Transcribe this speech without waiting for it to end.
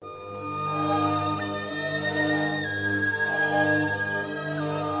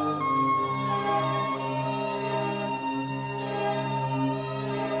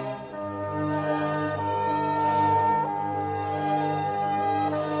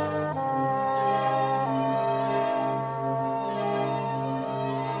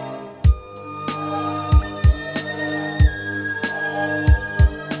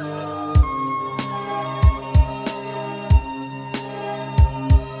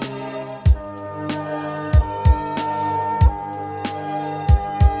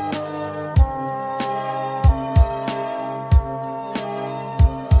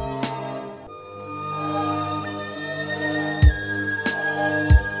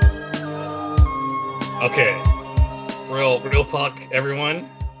Okay, real talk, everyone.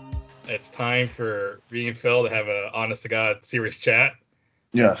 It's time for me and Phil to have a honest to God serious chat.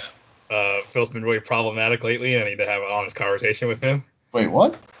 Yes. Phil's been really problematic lately, and I need to have an honest conversation with him. Wait,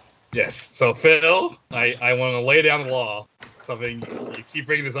 what? Yes. So Phil, I want to lay down the law. Something you keep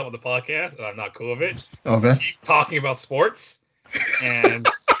bringing this up on the podcast, and I'm not cool with it. Okay. You keep talking about sports, and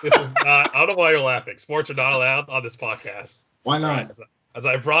this is not. I don't know why you're laughing. Sports are not allowed on this podcast. Why not? As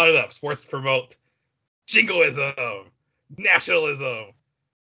I brought it up, sports promote jingoism, nationalism,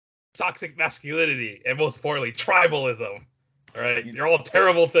 toxic masculinity, and most importantly, tribalism. All right, they're all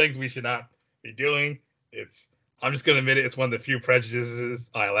terrible things we should not be doing. I'm just gonna admit it. It's one of the few prejudices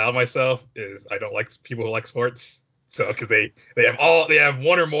I allow myself is I don't like people who like sports. So because they have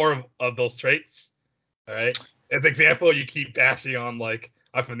one or more of those traits. All right. As an example, you keep bashing on like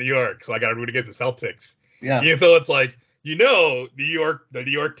I'm from New York, so I gotta root against the Celtics. Yeah. Even though it's like the New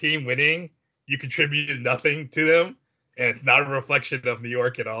York team winning, you contributed nothing to them, and it's not a reflection of New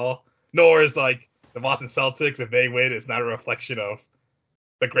York at all. Nor is like the Boston Celtics, if they win, it's not a reflection of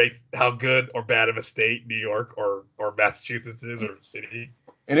how good or bad of a state New York or Massachusetts is or city.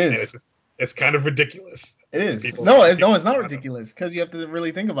 It is. And it's kind of ridiculous. It is. It's not ridiculous because you have to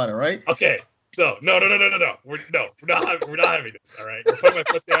really think about it, right? Okay. So no. We're not having this. All right. We're putting my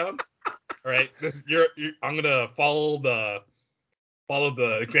foot down. All right. I'm gonna follow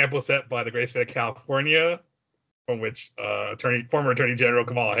the example set by the great state of California, from which former Attorney General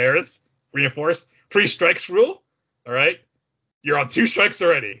Kamala Harris reinforced 3 strikes rule. All right. You're on 2 strikes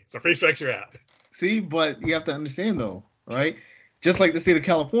already. So 3 strikes, you're out. See, but you have to understand though, right? Just like the state of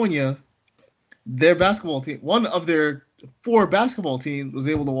California, their basketball team, one of their 4 basketball teams, was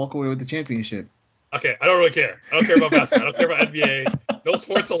able to walk away with the championship. Okay, I don't really care. I don't care about basketball. I don't care about NBA. No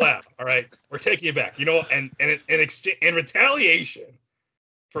sports allowed. All right, we're taking it back. And in retaliation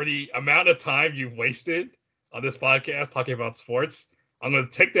for the amount of time you've wasted on this podcast talking about sports, I'm going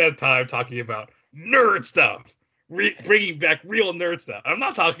to take that time talking about nerd stuff, bringing back real nerd stuff. I'm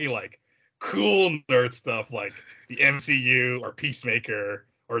not talking like cool nerd stuff like the MCU or Peacemaker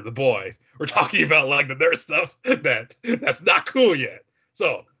or The Boys. We're talking about like the nerd stuff that's not cool yet.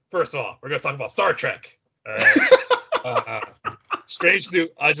 So first of all, we're gonna talk about Star Trek. All right. Strange New.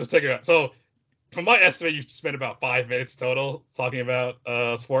 I just take it out. So from my estimate, you spent about 5 minutes total talking about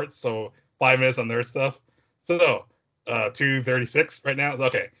sports. So 5 minutes on nerd stuff. So 2:36 right now.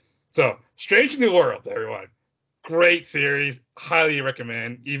 Okay. So Strange New Worlds, everyone. Great series. Highly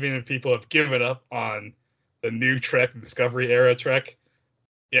recommend. Even if people have given up on the new Trek, the Discovery era Trek.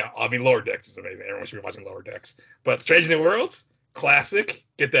 Yeah, I mean Lower Decks is amazing. Everyone should be watching Lower Decks. But Strange New Worlds, classic.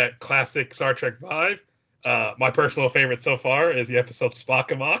 Get that classic Star Trek vibe. My personal favorite so far is the episode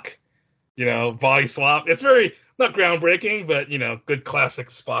Spock Amok. Body swap. It's very not groundbreaking, but good classic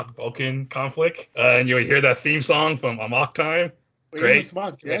Spock Vulcan conflict. And you hear that theme song from Amok Time. Great. Isn't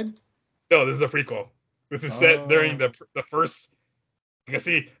Spock dead? No, this is a prequel. This is set during the first.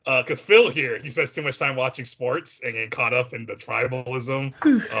 Because Phil here, he spends too much time watching sports and getting caught up in the tribalism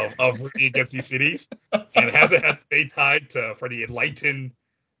of rooting against these cities, and hasn't had a tied for the enlightened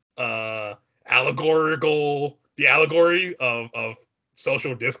the allegory of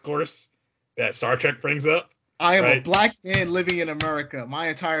social discourse that Star Trek brings up. I am a black man living in America. My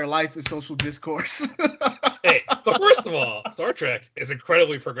entire life is social discourse. Hey, so first of all, Star Trek is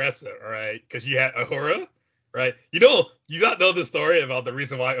incredibly progressive, all right? Because you had Uhura. Right, you not know the story about the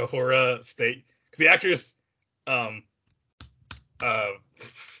reason why Uhura stayed, because the actress, I'm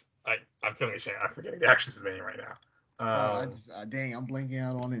feeling ashamed. I'm forgetting the actress's name right now. Dang, I'm blanking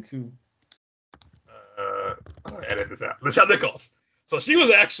out on it too. I'm gonna edit this out. Michelle Nichols. So she was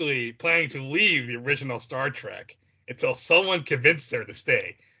actually planning to leave the original Star Trek until someone convinced her to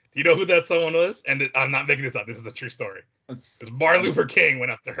stay. Do you know who that someone was? And I'm not making this up. This is a true story. Because Martin Luther King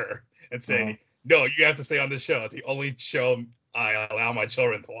went up to her and said, "No, you have to stay on this show. It's the only show I allow my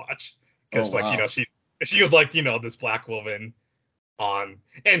children to watch." Because she was like this black woman on,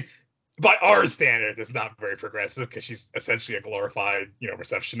 and by our standards, it's not very progressive because she's essentially a glorified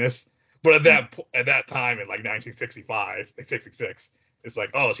receptionist. But at that time in like 1965, 66, it's like,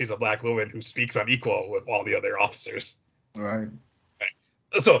 oh, she's a black woman who speaks on equal with all the other officers. Right.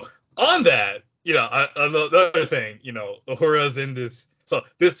 So on that, the other thing, Uhura's in this. So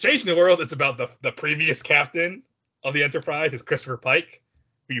this Strange New World, it's about the previous captain of the Enterprise is Christopher Pike,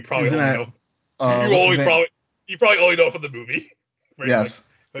 who you probably only know. You probably only know from the movie. Right? Yes.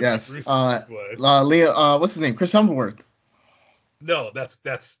 Yes. Leah. What's his name? Chris Hemsworth. No, that's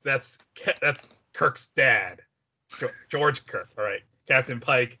Kirk's dad, George Kirk. All right, Captain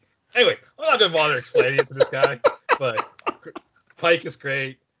Pike. Anyway, I'm not gonna bother explaining it to this guy, but Pike is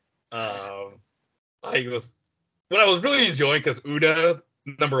great. what I was really enjoying, because Una,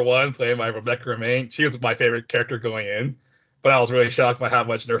 number one, played by Rebecca Romaine, she was my favorite character going in, but I was really shocked by how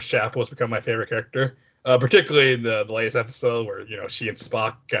much Nurse Chapel has become my favorite character, particularly in the latest episode where she and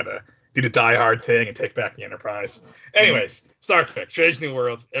Spock gotta do the Die Hard thing and take back the Enterprise. Anyways, Star Trek, Strange New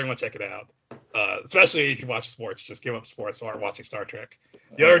Worlds, everyone check it out. Especially if you watch sports, just give up sports and start watching Star Trek.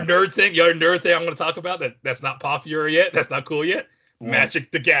 The other nerd thing I'm going to talk about that's not popular yet, that's not cool yet,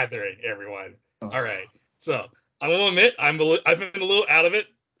 Magic the Gathering, everyone. All right, so I will admit I've been a little out of it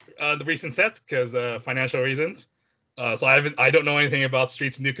the recent sets because financial reasons. So I don't know anything about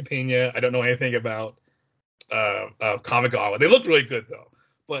Streets of New Capenia. I don't know anything about Comic Con. They look really good though.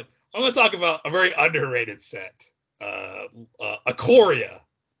 But I'm going to talk about a very underrated set, Ikoria,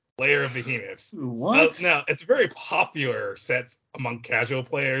 Lair of Behemoths. What? Now, it's a very popular set among casual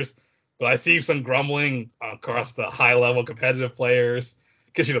players, but I see some grumbling across the high-level competitive players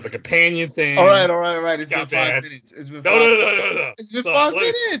because, the companion thing. All right. It's been 5 minutes. No. It's been 5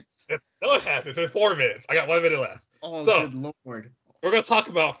 minutes. No, it hasn't. It's been 4 minutes. I got 1 minute left. Oh, so, good Lord. We're going to talk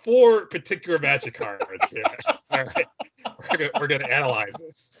about 4 particular Magic cards here. All right. We're going to analyze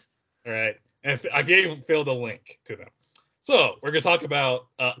this. All right. And I gave Phil the link to them. So we're going to talk about,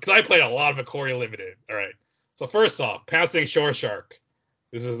 because I played a lot of Ikoria Limited. All right. So first off, Pouncing Shore Shark.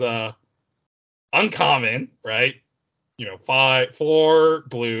 This is uncommon, right? 4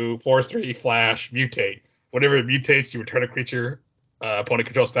 blue, 4/3 flash, mutate. Whenever it mutates, you return a creature opponent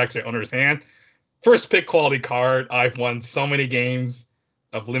controls back to their owner's hand. First pick quality card. I've won so many games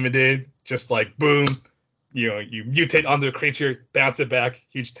of Limited. Just like, boom. You mutate onto a creature, bounce it back,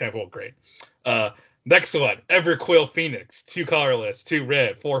 huge tempo, great. Next one, Everquill Phoenix, 2 colorless, 2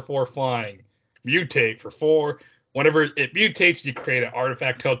 red, 4/4 flying, mutate for 4. Whenever it mutates, you create an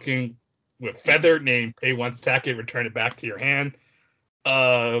artifact token with feather named pay 1, sack it, return it back to your hand.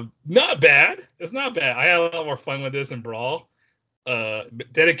 Not bad. It's not bad. I had a lot more fun with this in Brawl.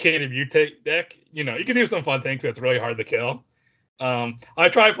 Dedicated mutate deck. You can do some fun things that's really hard to kill. I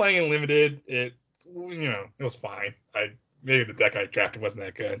tried playing in Limited. It was fine. Maybe the deck I drafted wasn't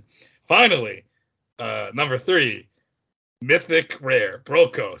that good. Finally, number 3, Mythic Rare,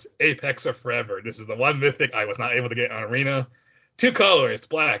 Brokos, Apex of Forever. This is the one Mythic I was not able to get on Arena. 2 colors,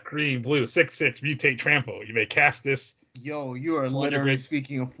 black, green, blue, 6/6, mutate, trample. You may cast this. Yo, you are literally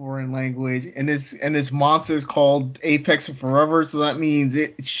speaking a foreign language, and this monster is called Apex of Forever, so that means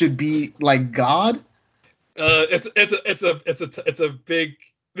it should be like God. It's a big.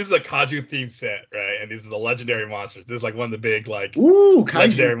 This is a Kaiju themed set, right? And these are the legendary monsters. This is like one of the big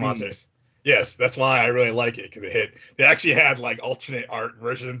legendary monsters. Yes, that's why I really like it, because it hit. They actually had alternate art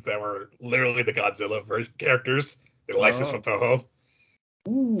versions that were literally the Godzilla characters. They licensed from Toho.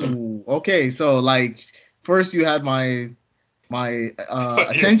 Ooh, okay. So first you had my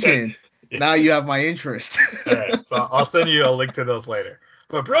attention. Yeah. Now you have my interest. All right, so I'll send you a link to those later.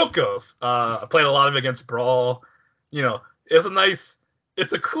 But Brokos, I played a lot of it against Brawl.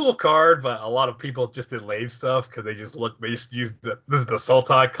 It's a cool card, but a lot of people just did lame stuff because they just used this is the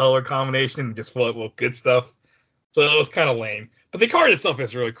Sultai color combination and just fill it with good stuff. So it was kind of lame. But the card itself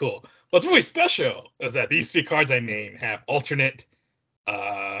is really cool. What's really special is that these 3 cards I named have alternate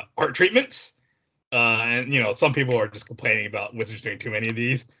art treatments. And some people are just complaining about Wizards doing too many of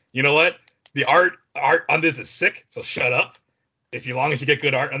these. You know what? The art on this is sick, so shut up. As long as you get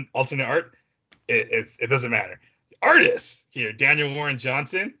good art on alternate art, it doesn't matter. The artists here, Daniel Warren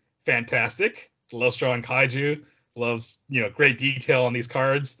Johnson, fantastic. Loves drawing kaiju, loves great detail on these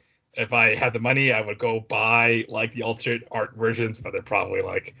cards. If I had the money, I would go buy the alternate art versions, but they're probably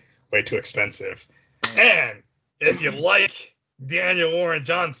way too expensive. And if you like Daniel Warren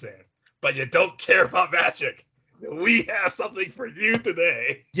Johnson, but you don't care about Magic, we have something for you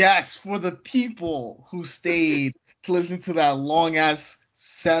today. Yes, for the people who stayed to listen to that long ass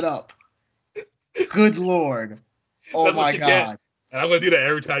setup. Good Lord. Oh, that's my God. Get. And I'm going to do that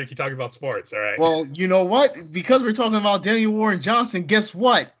every time you keep talking about sports, all right? Well, you know what? Because we're talking about Daniel Warren Johnson, guess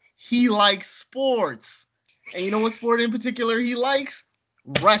what? He likes sports. And you know what sport in particular he likes?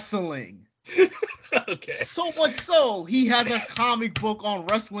 Wrestling. Okay. So much so, he has a comic book on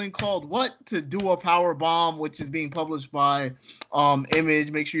wrestling called What to Do a Power Bomb, which is being published by Image.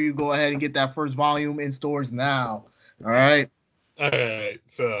 Make sure you go ahead and get that first volume in stores now. All right.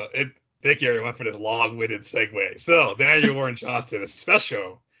 So thank you everyone for this long-winded segue. So Daniel Warren Johnson is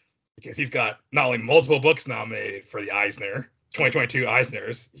special because he's got not only multiple books nominated for the Eisner 2022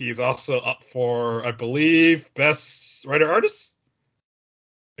 Eisners, he's also up for, I believe, Best Writer Artist.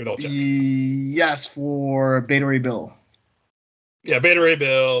 Yes, for Beta Ray Bill. Yeah, Beta Ray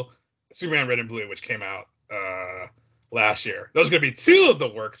Bill, Superman Red and Blue, which came out last year. Those are going to be two of the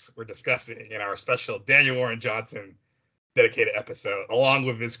works we're discussing in our special Daniel Warren Johnson dedicated episode, along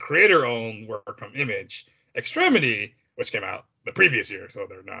with his creator-owned work from Image, Extremity, which came out the previous year, so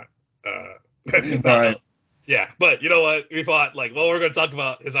they're not, Right. yeah. But you know what? We thought, like, well, we're going to talk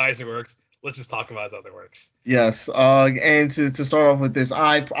about his Eisner works. Let's just talk about his other works. Yes. And to start off with this,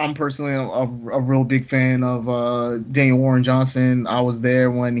 I'm personally a real big fan of Daniel Warren Johnson. I was there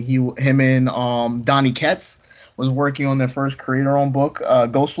when him and Donnie Ketz was working on their first creator-owned book,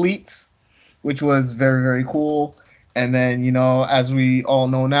 Ghost Fleets, which was very, very cool. And then, as we all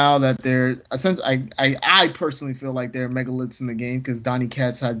know now, that they're essentially, I personally feel like they're megaliths in the game because Donnie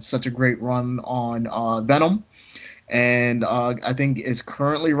Ketz had such a great run on Venom. And I think is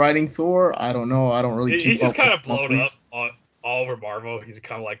currently writing Thor. I don't know. I don't really keep He's just up kind with of blown companies. up all over Marvel. He's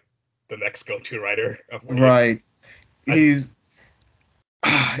kind of like the next go-to writer of Wave. Right. I, He's.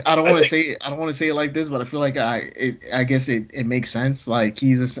 I don't I want to think say. I don't want to say it like this, but I feel like I guess it makes sense. Like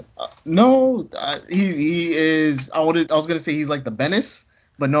he's no. He is. I was gonna say he's like the Bendis,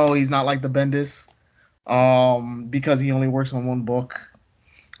 but no, he's not like the Bendis. Because he only works on one book.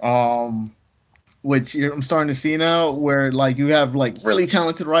 Which I'm starting to see now, where like you have like really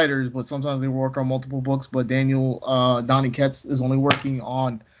talented writers, but sometimes they work on multiple books. But Donnie Ketz is only working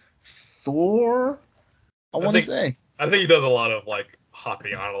on Thor. I I want to think say. I think he does a lot of like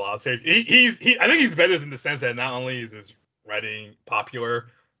hopping on a lot of series. I think he's better in the sense that not only is his writing popular,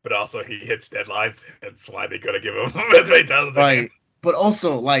 but also he hits deadlines. That's why they gotta give him as many titles as they can. Right. But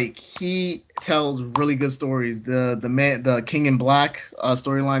also like he tells really good stories. The King in Black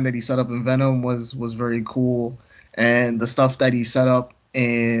storyline that he set up in Venom was very cool, and the stuff that he set up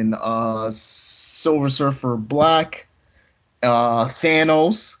in Silver Surfer Black,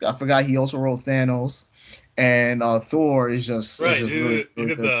 Thanos. I forgot he also wrote Thanos, and Thor is Right. just really He really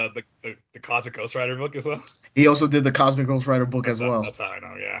did good. the Cosmic Ghost Rider book as well. He also did the Cosmic Ghost Rider book as well. That's how I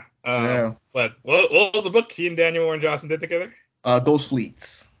know. Yeah. Yeah. But what was the book he and Daniel Warren Johnson did together? Ghost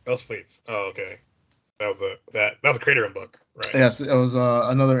Fleets. Ghost Fleets. Oh, okay. That was a creator in book, right? Yes, it was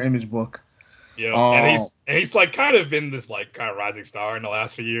another Image book. Yep. And Uh, he's like kind of been this like kind of rising star in the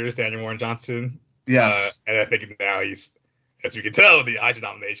last few years, Daniel Warren Johnson. yes. And I think now he's, as you can tell, the Eisner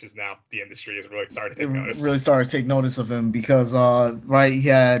nominations now the industry is really starting to It take notice. really started to take notice of him because right, he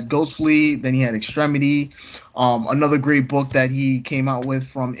had Ghost Fleet, then he had Extremity. Another great book that he came out with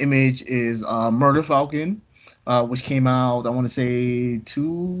from Image is Murder Falcon, which came out I want to say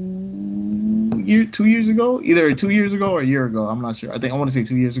 2 years ago, either 2 years ago or a year ago. I'm not sure. I want to say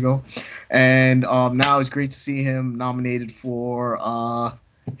 2 years ago. And now it's great to see him nominated for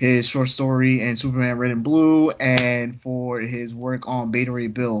his short story and Superman Red and Blue, and for his work on Beta Ray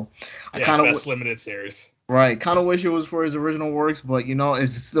Bill. I Yeah, kind of best limited series. Right. Kind of wish it was for his original works, but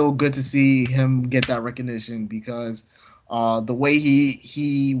it's still good to see him get that recognition because the way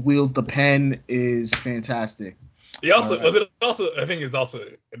he wields the pen is fantastic. He All also right. I think it's also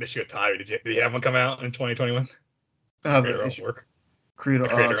an issue of Tyree. Did he have one come out in 2021? I have an Creator own issue work. creator A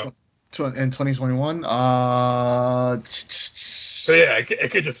creator own. in 2021. So yeah,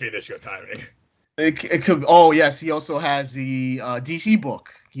 it could just be an issue of timing. It could. Oh yes, he also has the DC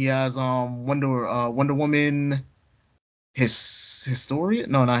book. He has Wonder Woman Historia.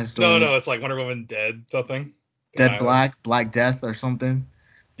 No, not Historia. No, it's like Wonder Woman Dead something. Dead Denial. Black Death or something.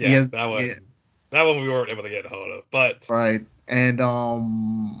 He Yeah, has that yeah, one. That one we weren't able to get a hold of, but right. And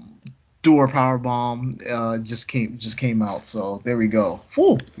Doer Power Bomb just came out. So there we go.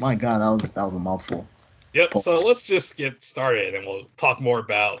 Whew, my God, that was a mouthful. yep. So let's just get started, and we'll talk more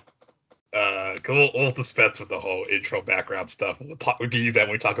about. Cause we'll dispense with the whole intro background stuff. We can use that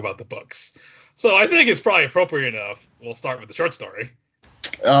when we talk about the books. So I think it's probably appropriate enough. We'll start with the short story.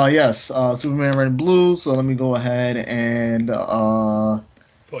 Yes, Superman Red and Blue. So let me go ahead and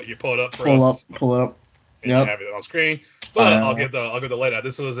Pull it up for us, pull it up. and you Yep. have it on screen. I But I'll give the light out.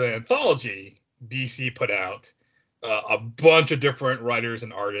 This was an anthology DC put out. A bunch of different writers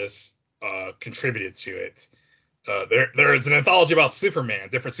and artists contributed to it. There is an anthology about Superman,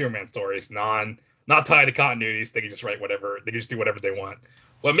 different Superman stories, not tied to continuities. They can just write whatever. They can just do whatever they want.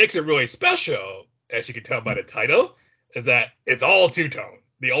 What makes it really special, as you can tell by the title, is that it's all two-tone.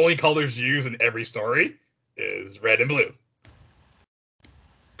 The only colors used in every story is red and blue,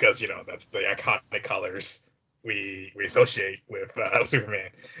 because that's the iconic colors we associate with Superman.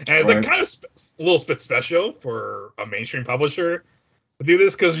 And it's like right. kind of a little bit special for a mainstream publisher to do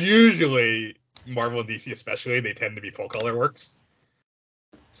this, because usually Marvel and DC especially, they tend to be full color works.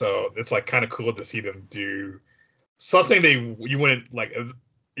 So it's like kind of cool to see them do something you wouldn't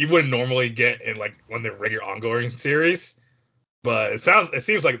normally get in like one of the regular ongoing series. But it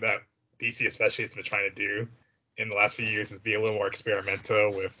seems like that DC especially has been trying to do in the last few years is being a little more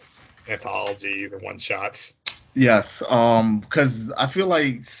experimental with anthologies and one shots. Yes, because I feel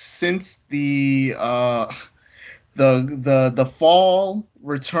like since the fall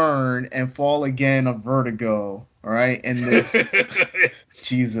return and fall again of Vertigo, all right, and this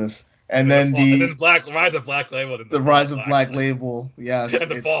Jesus, and then and then Rise of Black Label, and the rise of Black Label, yes,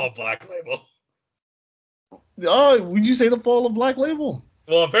 and the fall of Black Label. Oh, would you say the fall of Black Label?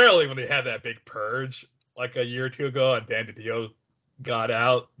 Well, apparently when they had that big purge like a year or two ago, and Dan DiDio got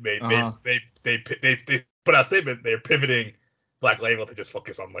out, they put out a statement. They're pivoting Black Label to just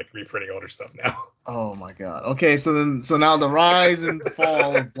focus on like reprinting older stuff now. Oh my God. Okay, so now the rise and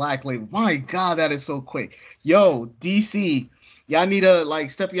fall of Black Label. My God, that is so quick. Yo, DC, y'all need to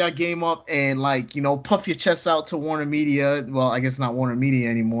like step your game up and like puff your chest out to Warner Media. Well, I guess not Warner Media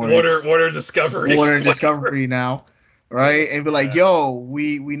anymore. Warner Discovery. Warner Discovery now, right? And be like, yo,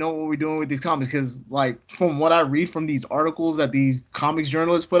 we know what we're doing with these comics, because like from what I read from these articles that these comics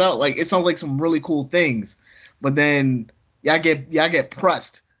journalists put out, like it sounds like some really cool things, but then y'all get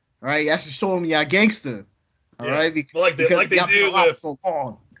pressed, right? Y'all should show them y'all gangster, all right? Like they do with so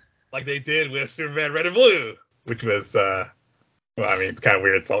long. Like they did with Superman Red and Blue, which was well, I mean, it's kind of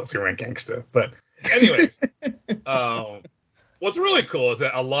weird, it's Superman gangster, but anyways, what's really cool is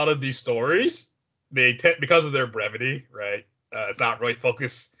that a lot of these stories, because of their brevity, right? It's not really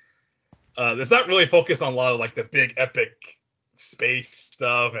focused on a lot of like the big epic space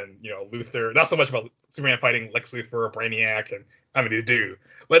stuff and Luthor. Not so much about Superman fighting Lex Luthor or Brainiac and having to do,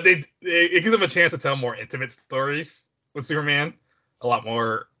 but it gives them a chance to tell more intimate stories with Superman, a lot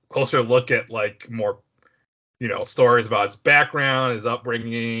more closer look at like more stories about his background, his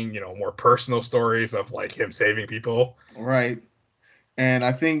upbringing, more personal stories of like him saving people. Right. And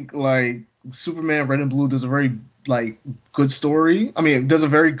I think like Superman Red and Blue does a very like good story. I mean, it does a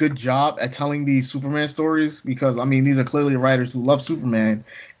very good job at telling these Superman stories, because I mean, these are clearly writers who love Superman,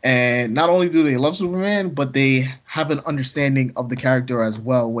 and not only do they love Superman, but they have an understanding of the character as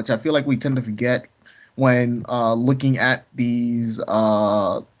well, which I feel like we tend to forget when looking at these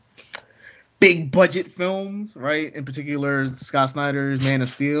big budget films, right? In particular, Scott Snyder's Man of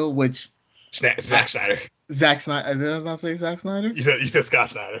Steel, which Zack Snyder. Zack Snyder. Did I not say Zack Snyder? You said Scott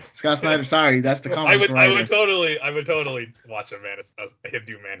Snyder. Scott Snyder. Sorry, that's the comic writer. I would totally watch him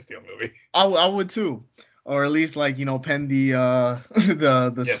do a Man of Steel movie. I would too, or at least like pen the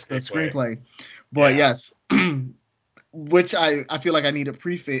screenplay. But yes, which I feel like I need to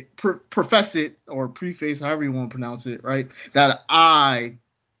preface it, or preface, however you want to pronounce it, right? That I,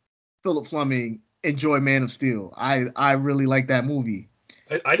 Philip Fleming, enjoy Man of Steel. I really like that movie.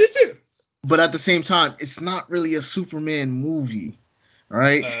 I did too. But at the same time, it's not really a Superman movie,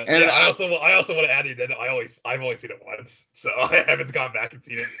 right? And I also want to add in that I've only seen it once, so I haven't gone back and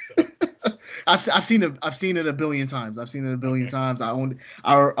seen it. So. I've seen it a billion times. I owned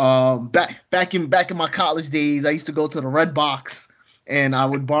our back in my college days. I used to go to the Red Box, and I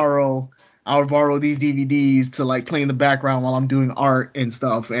would borrow these DVDs to like play in the background while I'm doing art and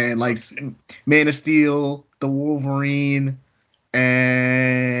stuff, and like Man of Steel, The Wolverine,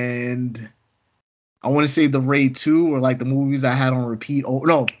 and I want to say the Raid 2, or like the movies I had on repeat.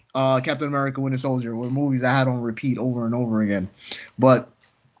 Captain America Winter Soldier were movies I had on repeat over and over again. But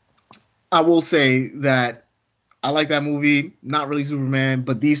I will say that I like that movie, not really Superman,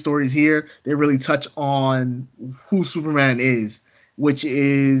 but these stories here, they really touch on who Superman is, which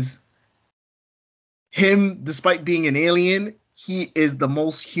is him. Despite being an alien, he is the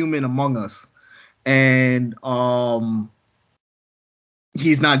most human among us. And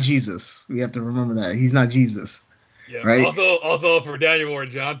he's not Jesus. We have to remember that. He's not Jesus. Yeah. Right? Although for Daniel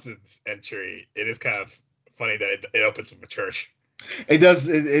Warren Johnson's entry, it is kind of funny that it opens from a church. It does.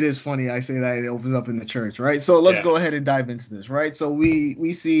 It is funny. I say that it opens up in the church, right? So let's go ahead and dive into this, right? So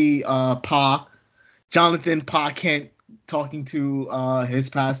we see Jonathan Pa Kent talking to his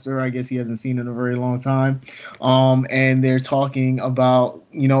pastor. I guess he hasn't seen in a very long time. And they're talking about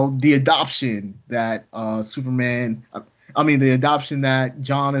the adoption that the adoption that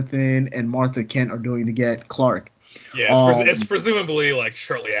Jonathan and Martha Kent are doing to get Clark. Yeah, it's presumably like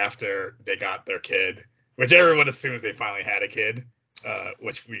shortly after they got their kid, which everyone assumes they finally had a kid,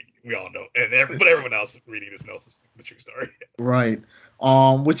 which we all know, but everyone else reading this knows the true story. Right.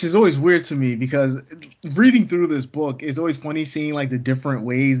 Which is always weird to me, because reading through this book, it's always funny seeing like the different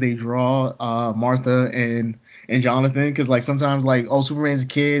ways they draw Martha and Jonathan, because like sometimes like, oh, Superman's a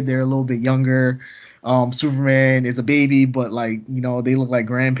kid, they're a little bit younger. Superman is a baby, but like they look like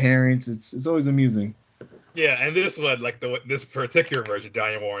grandparents. It's always amusing. Yeah, and this one, like this particular version,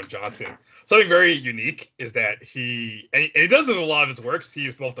 Daniel Warren Johnson, something very unique is that he does in a lot of his works, he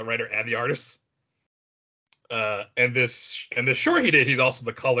is both the writer and the artist. And this short he did, he's also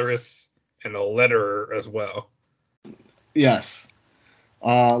the colorist and the letterer as well. Yes.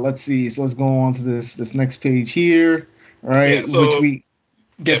 Let's see. So let's go on to this next page here, right? Yeah. Which So we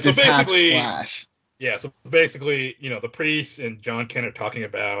get so this half basically, splash. yeah. So basically, the priest and John Kent are talking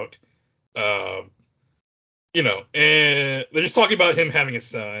about, um, and they're just talking about him having a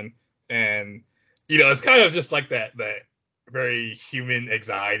son, and it's kind of just like that very human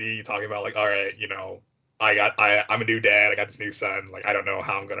anxiety, talking about like, all right, I'm a new dad, I got this new son, like I don't know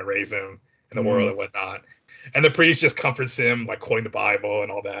how I'm gonna raise him in the world and whatnot, and the priest just comforts him, like quoting the Bible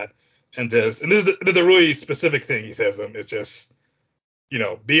and all that, and this is the really specific thing he says to him is just,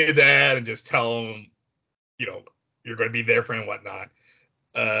 be a dad and just tell him, you're gonna be there for him and whatnot,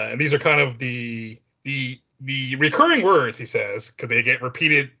 and these are kind of the recurring words he says because they get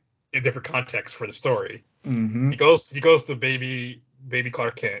repeated in different contexts for the story. Mm-hmm. He goes to baby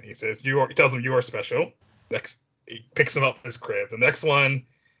Clark Kent. He says he tells him you are special. Next, he picks him up from his crib. The next one,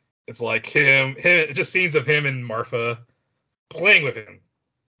 it's like him. It's just scenes of him and Martha playing with him.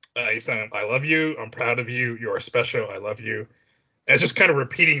 He's saying, "I love you. I'm proud of you. You are special. I love you." And it's just kind of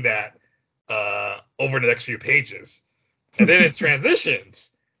repeating that over the next few pages, and then it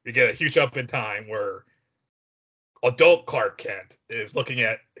transitions. We get a huge up in time where adult Clark Kent is looking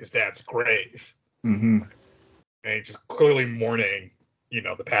at his dad's grave. Mm-hmm. And he's just clearly mourning,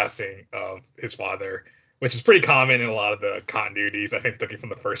 the passing of his father, which is pretty common in a lot of the continuities. I think looking from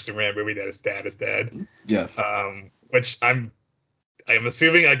the first Superman movie that his dad is dead. Yes. Which I'm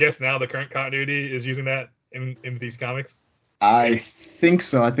assuming, I guess now the current continuity is using that in these comics. I think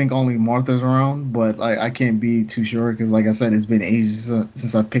so. I think only Martha's around, but I can't be too sure because, like I said, it's been ages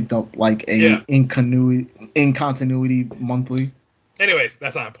since I picked up like in continuity monthly. Anyways,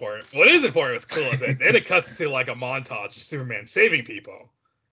 that's not important. What is important, what's cool, is that then it cuts to like a montage of Superman saving people,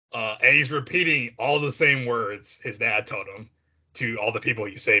 and he's repeating all the same words his dad told him to all the people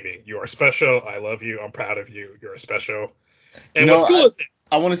he's saving. You are special. I love you. I'm proud of you. You're special. And what's cool is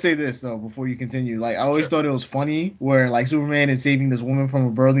I want to say this though before you continue. Like I always thought it was funny where like Superman is saving this woman from a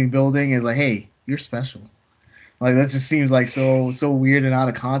burning building and is like, "Hey, you're special." Like that just seems like so weird and out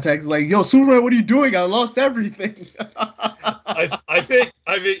of context. Like, yo, Superman, what are you doing? I lost everything. I think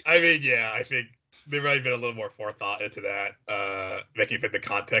there might have been a little more forethought into that, making fit the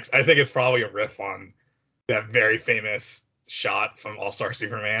context. I think it's probably a riff on that very famous shot from All Star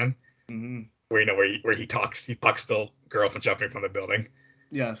Superman, mm-hmm. where he talks the girl from jumping from the building.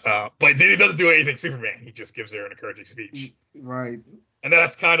 Yes. But he doesn't do anything Superman. He just gives her an encouraging speech. Right. And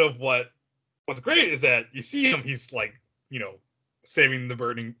that's kind of what's great is that you see him. He's like, saving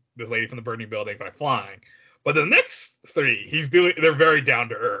this lady from the burning building by flying. But the next three, they're very down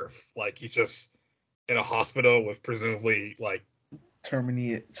to earth. Like he's just in a hospital with presumably like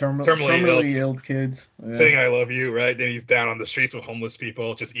terminally ill kids. Yeah. Saying I love you, right? Then he's down on the streets with homeless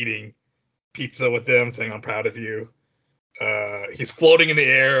people, just eating pizza with them, saying I'm proud of you. He's floating in the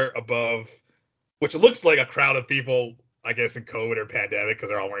air above, which looks like a crowd of people, I guess, in COVID or pandemic because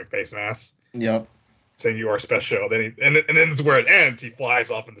they're all wearing face masks. Yep. Saying you are special. Then and then this is where it ends. He flies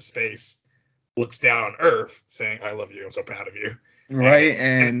off into space, looks down on Earth, saying I love you. I'm so proud of you. Right,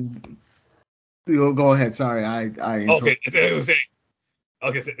 and go ahead. Sorry, I okay.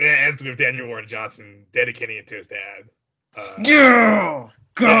 So it ends with Daniel Warren Johnson dedicating it to his dad. Yeah.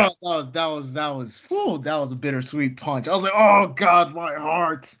 God, yeah. that was a bittersweet punch. I was like, oh God, my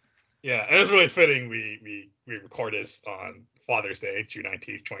heart. Yeah, and it's really fitting we record this on Father's Day, June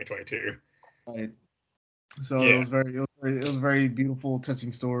 19th, 2022. Right. So it was a very beautiful,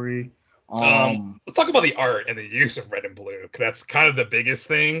 touching story. Let's talk about the art and the use of red and blue, because that's kind of the biggest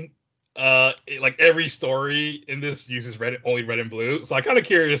thing. Like every story in this uses only red and blue. So I'm kind of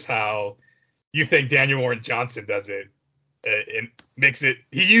curious how you think Daniel Warren Johnson does it.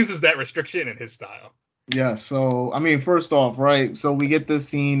 He uses that restriction in his style. Yeah, so I mean, first off, right? So we get this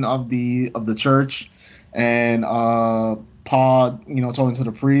scene of the church, and Paul, talking to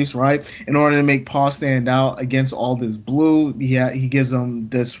the priest, right? In order to make Paul stand out against all this blue, he gives him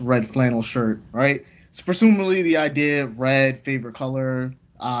this red flannel shirt, right? It's presumably the idea of red, favorite color,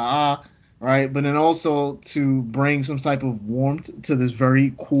 right? But then also to bring some type of warmth to this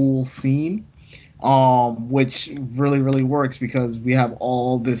very cool scene. Which really works because we have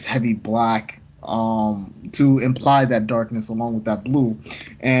all this heavy black to imply that darkness along with that blue.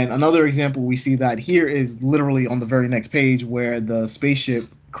 And another example we see that here is literally on the very next page where the spaceship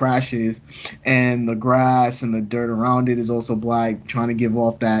crashes and the grass and the dirt around it is also black, trying to give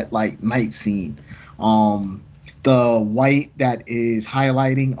off that like night scene. The white that is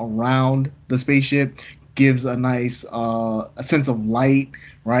highlighting around the spaceship gives a nice a sense of light,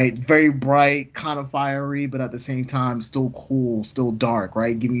 right? Very bright, kind of fiery, but at the same time still cool, still dark,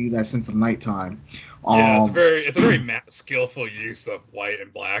 right? Giving you that sense of nighttime. Yeah, it's a very skillful use of white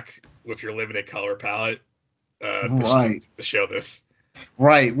and black with your limited color palette Right. to show this.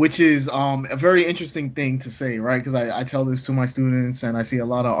 Right, which is a very interesting thing to say, right? Because I tell this to my students, and I see a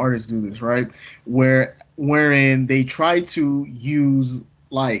lot of artists do this, right? Wherein they try to use,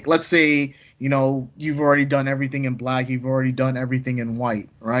 like, let's say, you've already done everything in black, you've already done everything in white,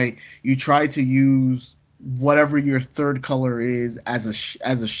 right? You try to use whatever your third color is as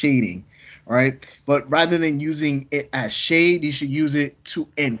a shading, right? But rather than using it as shade, you should use it to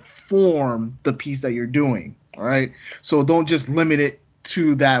inform the piece that you're doing, all right? So don't just limit it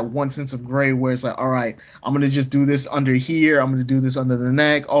to that one sense of gray where it's like, all right, I'm going to just do this under here. I'm going to do this under the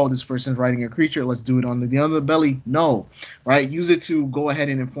neck. Oh, this person's riding a creature. Let's do it under the underbelly. No, right? Use it to go ahead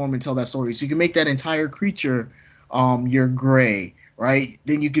and inform and tell that story. So you can make that entire creature your gray, right?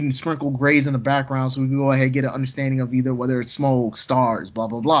 Then you can sprinkle grays in the background so we can go ahead and get an understanding of either whether it's smoke, stars, blah,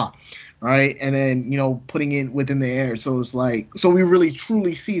 blah, blah. Right. And then, putting it within the air. So it's like, so we really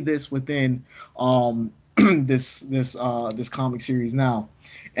truly see this within this comic series now.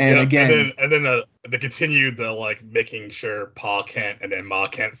 And Yeah, again, and then the continued the like making sure Pa Kent and then Ma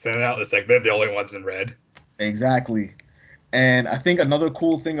Kent stand out. It's like they're the only ones in red. exactly. And I think another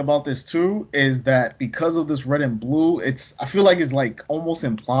cool thing about this too is that because of this red and blue, I feel like it's like almost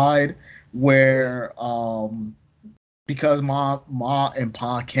implied where because Ma and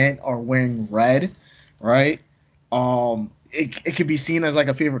Pa Kent are wearing red, right? It could be seen as like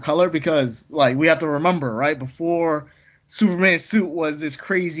a favorite color because like we have to remember, right? Before Superman's suit was this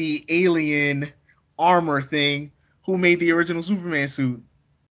crazy alien armor thing, who made the original Superman suit?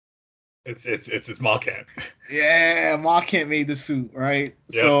 It's Ma Kent. Yeah, Ma Kent made the suit, right?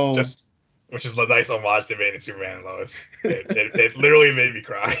 Yep, So just which is a nice homage they made in Superman and Lois. It literally made me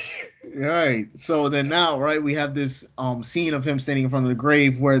cry. right. So then now, right, we have this scene of him standing in front of the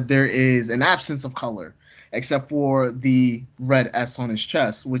grave where there is an absence of color, except for the red S on his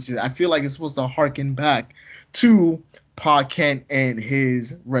chest, which is, I feel like it's supposed to harken back to Pa Kent and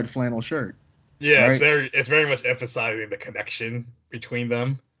his red flannel shirt. Yeah, Right? it's very much emphasizing the connection between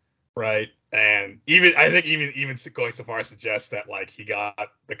them, right? And even I think even going so far as to suggest that like he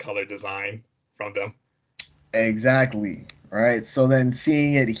got the color design from them. Exactly. Right. So then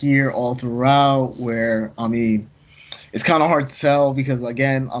seeing it here all throughout, where I mean, it's kind of hard to tell because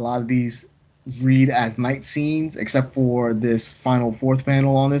again, a lot of these read as night scenes, except for this final fourth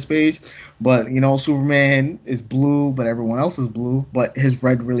panel on this page. But Superman is blue, but everyone else is blue. But his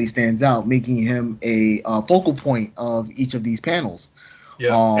red really stands out, making him a focal point of each of these panels.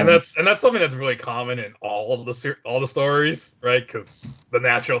 Yeah, and that's something that's really common in all the stories, right? Because the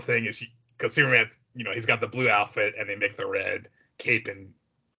natural thing is because Superman, he's got the blue outfit and they make the red cape and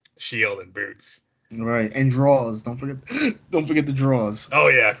shield and boots. Right, and draws. Don't forget the draws. Oh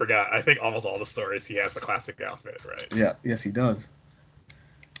yeah, I forgot. I think almost all the stories he has the classic outfit, right? Yeah, yes he does.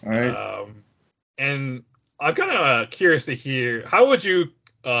 All right. And I'm kind of curious to hear how would you,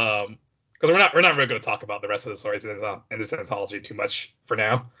 because we're not really going to talk about the rest of the stories in this anthology too much for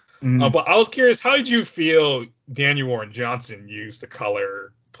now. Mhm. But I was curious, how did you feel Daniel Warren Johnson used the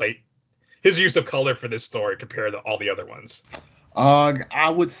color plate, his use of color for this story compared to all the other ones? I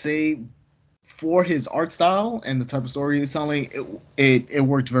would say for his art style and the type of story he's telling, it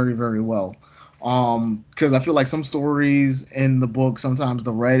worked very, very well. Because I feel like some stories in the book, sometimes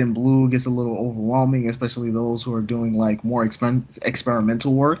the red and blue gets a little overwhelming, especially those who are doing like more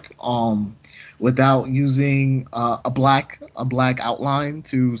experimental work. Without using a black outline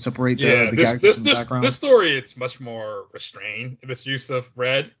to separate Yeah, the characters from the this background. story it's much more restrained in its use of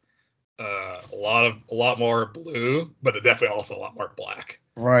red. A lot more blue, but definitely also a lot more black.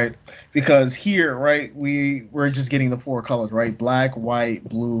 Right. Because here, right, we're just getting the four colors, right? Black, white,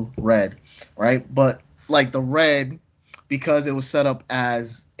 blue, red, right? But like the red, because it was set up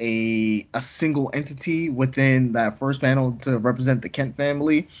as a single entity within that first panel to represent the Kent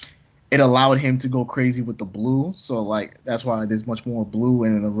family, it allowed him to go crazy with the blue. So like that's why there's much more blue,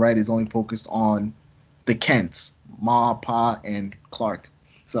 and the red is only focused on the Kents, Ma, Pa, and Clark.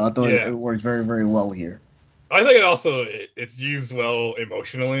 So I thought it Yeah, worked very, very well here. I think it also it's used well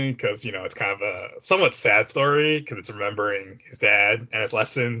emotionally because it's kind of a somewhat sad story because it's remembering his dad and his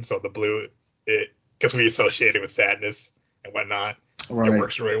lesson. So the blue, it because we associate it with sadness and whatnot, it Right.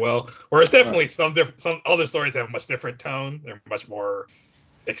 works really well. Whereas Right. definitely some other stories have a much different tone. They're much more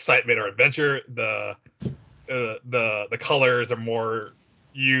excitement or adventure. The colors are more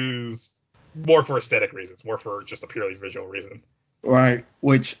used more for aesthetic reasons, more for just a purely visual reason. Right.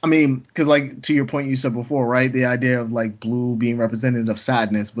 Which, I mean, because like to your point you said before, right? The idea of like blue being representative of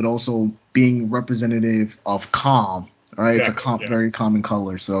sadness, but also being representative of calm. Right. It's a Exactly. Yeah. very common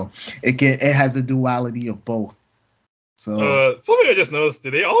color, so it has the duality of both. So Something I just noticed.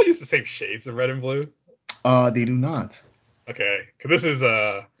 Do they all use the same shades of red and blue? they do not. Okay, because this is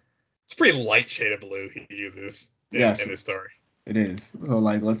it's a pretty light shade of blue he uses Yes, in his story. it is. So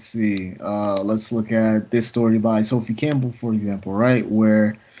like let's see. Let's look at this story by Sophie Campbell, for example, right?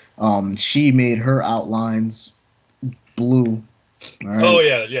 Where she made her outlines blue. Oh Right.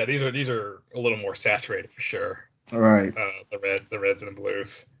 yeah, yeah. These are a little more saturated for sure. All right. The reds and the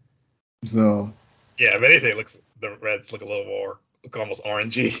blues. So Yeah, if anything, the reds look almost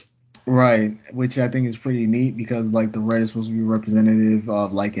orangey. right, which I think is pretty neat because like the red is supposed to be representative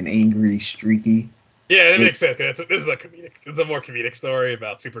of like an angry, streaky. Yeah, it It, makes sense. This is a comedic. It's a more comedic story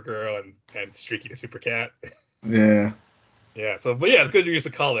about Supergirl and Streaky the Supercat. yeah. Yeah. So, but yeah, it's good use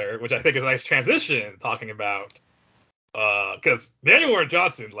of color, which I think is a nice transition talking about. Because Daniel Warren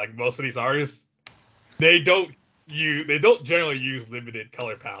Johnson, like most of these artists, they don't they don't generally use limited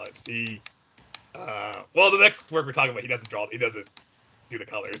color palettes. Well, the next work we're talking about, he doesn't do the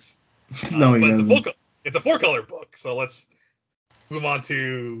colors. No, he But doesn't. it's a 4-color book. So let's move on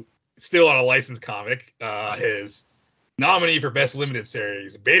to still on a licensed comic. His nominee for best limited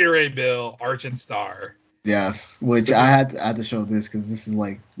series, Beta Ray Bill, Argent Star. Yes, which This is I had to show this because this is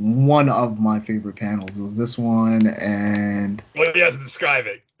like one of my favorite panels. It was this one and well, you have to describe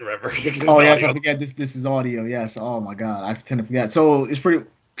it. Remember, this is oh yes, I audio. forget this is audio. Yes. Oh my God, I tend to forget. So it's pretty.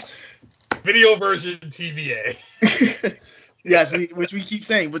 Video version TVA. Yes, which we keep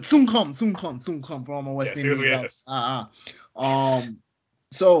saying, but soon come for all my West Yeah, seriously, Indians out. yes.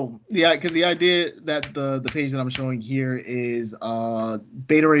 So yeah, because the idea that the page that I'm showing here is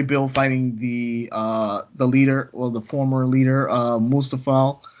Beta Ray Bill fighting the leader, well the former leader,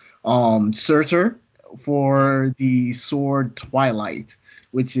 Mustafa Surtur for the sword Twilight,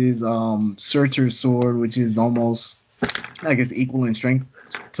 which is Surtur's sword, which is almost I guess equal in strength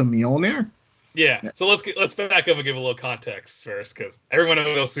to Mjolnir. Yeah, so let's back up and give a little context first, because everyone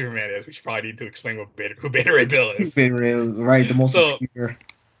knows who Superman is. We should probably need to explain who Beta Ray Bill is. Beta Ray, right, the most So obscure.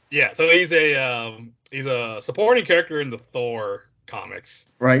 yeah, so he's a supporting character in the Thor comics,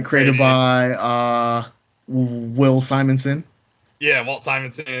 Right, created created by Will Simonson. yeah Walt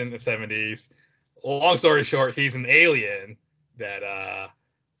Simonson in the 70s. Long story short, he's an alien that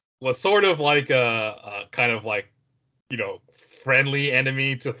was sort of like a kind of like friendly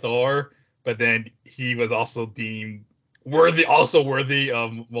enemy to Thor, but then he was also deemed worthy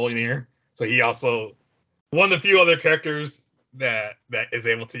of Mjolnir. So he also one of the few other characters that is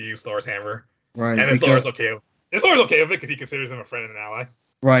able to use Thor's hammer, Right, and then Thor's because okay. And Thor's okay with it because he considers him a friend and an ally.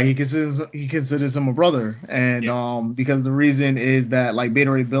 right he considers him a brother, and Yeah, because the reason is that like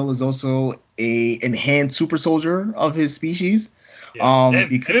Beta Ray Bill is also a enhanced super soldier of his species. yeah. And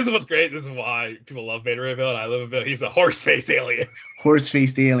Because this is what's great. This is why people love Beta Ray Bill, and I love Bill. He's a horse face alien. horse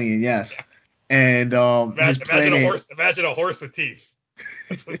faced alien, Yeah. yes, and his planet Imagine a horse with teeth.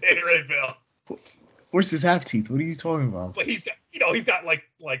 That's what Beta Ray Bill. horses have teeth. What are you talking about? But he's got like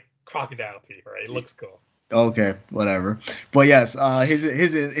crocodile teeth, right? It looks cool. Okay, whatever. But yes,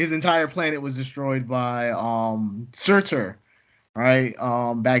 his entire planet was destroyed by Surtur, right?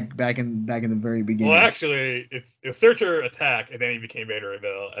 Back in the very Well, beginning. actually, it's Searcher attack, and then he became Beta Ray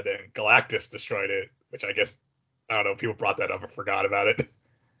Bill, and then Galactus destroyed it, which I guess I don't know. People brought that up and forgot about it.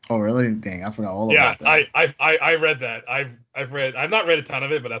 Oh really? Dang, I forgot all Yeah, about that. I read that. I've not read a ton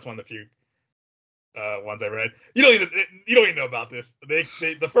of it, but that's one of the few ones I read. You don't even know about this.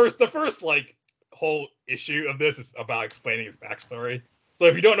 The first like whole issue of this is about explaining his backstory. So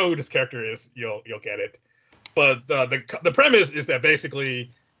if you don't know who this character is, you'll get it. But the premise is that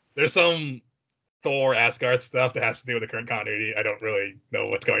basically there's some Thor Asgard stuff that has to do with the current continuity. I don't really know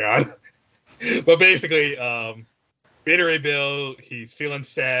what's going on. But basically, Beta Ray Bill, he's feeling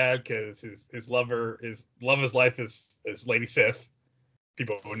sad because his love of his life is Lady Sif.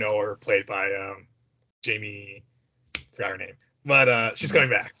 People who know her played by Jamie, forgot her name, but she's coming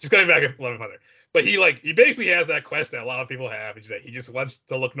back. She's coming back as Love Mother. But he basically has that quest that a lot of people have, which is that he just wants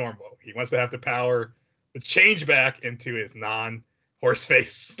to look normal. He wants to have the power to change back into his non-horse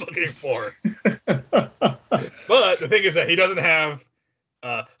face looking form. But the thing is that he doesn't have.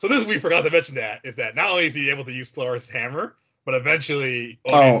 So this we forgot to mention that is that not only is he able to use Thor's hammer, but eventually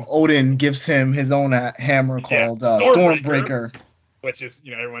Oh, Odin, Odin gives him his own hammer yeah, called Stormbreaker, Stormbreaker. which is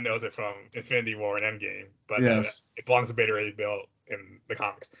everyone knows it from Infinity War and Endgame, but Yes. it belongs to Beta Ray Bill in the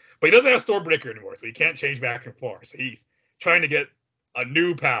comics. But he doesn't have Stormbreaker anymore, so he can't change back and forth. So he's trying to get a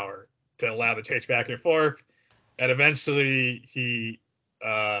new power to allow the change back and forth. and eventually he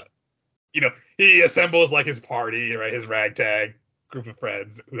assembles like his party, right, his ragtag group of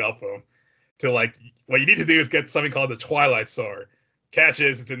friends who help him to like what you need to do is get something called the Twilight Sword.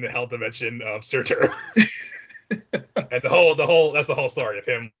 Catches it's in the hell dimension of Surtur. And the whole that's the whole story of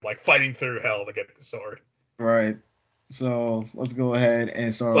him like fighting through hell to get the sword. Right. So let's go ahead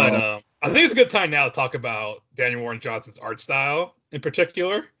and start But off. I think it's a good time now to talk about Daniel Warren Johnson's art style in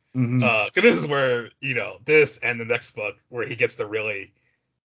particular. Because this is where this and the next book where he gets to really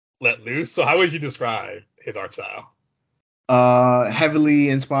let loose. So how would you describe his art style? Heavily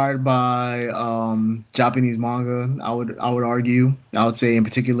inspired by Japanese manga. I would argue. I would say in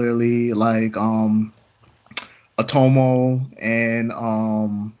particularly like Otomo and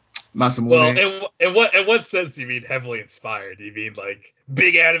Well, Masamune. in what sense do you mean heavily inspired? Do you mean like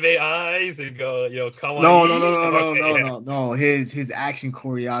big anime eyes and go No, no, kawaii? no, no, no, Okay, no, yeah. no, no. His action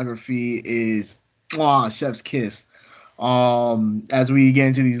choreography is chef's kiss. As we get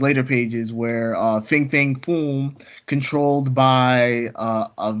into these later pages where Fing Fang Foom, controlled by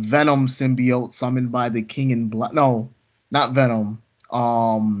a Venom symbiote summoned by the King in Black. No, not Venom.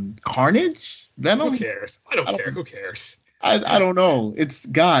 Carnage? Who Venom? cares? I don't I care. don't. Who cares? I don't know. It's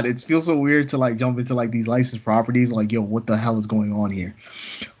God. It feels so weird to like jump into like these licensed properties. Like, yo, what the hell is going on here?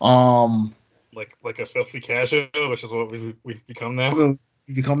 Um, Like a filthy casual, which is what we've become now.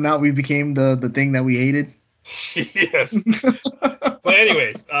 we became the thing that we hated. Yes. But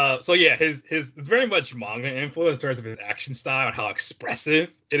anyways, so yeah, his it's very much manga influence in terms of his action style and how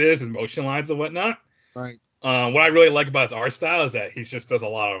expressive it is, his motion lines and whatnot. Right. What I really like about his art style is that he just does a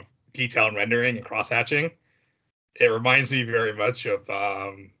lot of detailed rendering and cross hatching. It reminds me very much of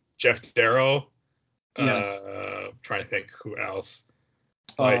Jeff Darrow. Yes. Trying to think who else.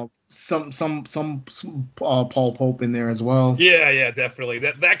 Like Some Paul Pope in there as well. yeah, definitely.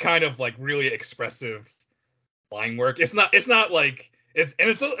 That kind of like really expressive line work. It's not like it's a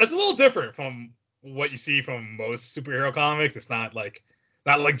little different from what you see from most superhero comics. It's not like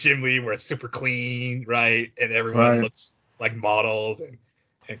Jim Lee where it's super clean, right? And everyone Right. looks like models and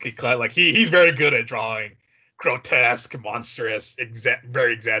like he's very good at drawing grotesque, monstrous,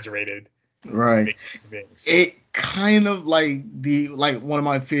 very exaggerated Right. beings. It kind of like one of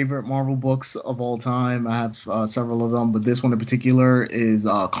my favorite Marvel books of all time. I have several of them, but this one in particular is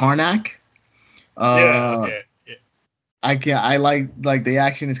Karnak. Yeah, Uh, okay. Yeah. I like the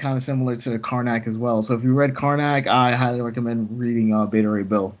action is kind of similar to Karnak as well. So if you read Karnak, I highly recommend reading Beta Ray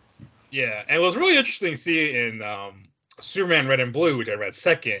Bill. Yeah, and it was really interesting to see in Superman Red and Blue, which I read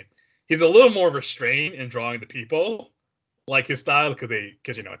second. He's a little more restrained in drawing the people, like his style, because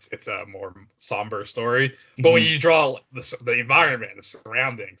it's a more somber story. But when Mhm. you draw the environment, the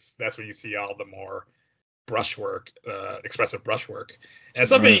surroundings, that's when you see all the more brushwork, expressive brushwork. And Right.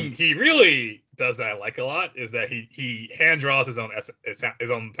 something he really does that I like a lot is that he hand draws his own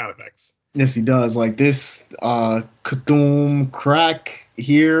sound effects. Yes, he does. Like this Cthulhu crack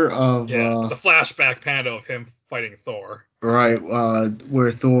here of Yeah, it's a flashback panel of him fighting Thor. right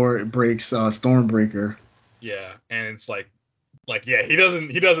where Thor breaks Stormbreaker. Yeah, and it's like yeah, he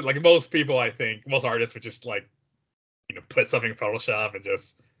doesn't like most people. I think most artists would just like put something in Photoshop and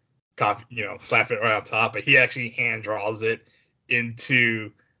just copy slap it right on top, but he actually hand draws it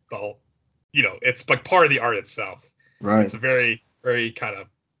into the whole, it's like part of the art itself. Right. It's a very very kind of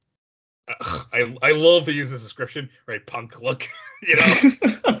I love to use this description, right? Punk look, you know.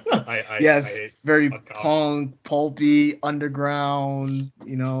 I Yes, hate very punk comics. punk, pulpy, underground.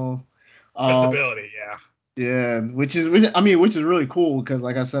 Um, Sensibility, yeah. yeah, which is really cool because,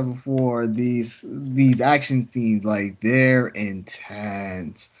 like I said before, these action scenes, like they're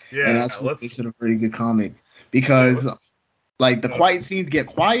intense, and Yeah, that's what let's makes it a very good comic. yeah, Because let's like the let's quiet scenes get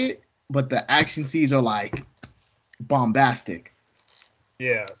quiet, but the action scenes are like bombastic.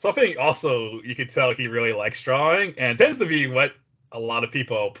 yeah. Something also you could tell he really likes drawing and tends to be what a lot of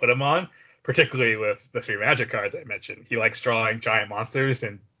people put him on, particularly with the three magic cards I mentioned. He likes drawing giant monsters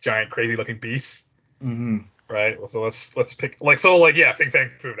and giant crazy looking beasts. Mm-hmm. Right. Well, so let's pick like yeah, Fing Fang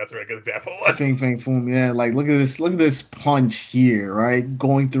Food. That's a very good example. Fing Fang Foom, yeah. Like look at this punch here, right?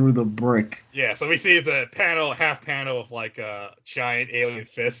 Going through the brick. Yeah. So we see the half panel of like a giant alien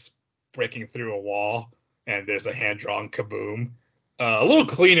fist breaking through a wall, and there's a hand drawn kaboom. A little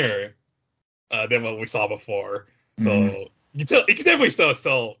cleaner than what we saw before. Mm-hmm. So you can definitely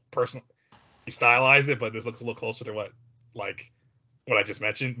still personally stylize it, but this looks a little closer to what I just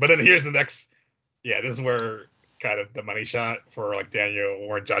mentioned. But then here's the next. Yeah, this is where kind of the money shot for like Daniel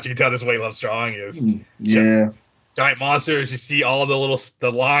Warren Johnson. You can tell this is what he loves drawing is Yeah. giant monsters. You see all the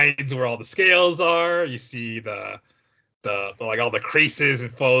lines where all the scales are. You see the like all the creases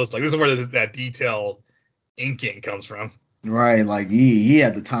and folds. Like this is where that detailed inking comes from. Right, like he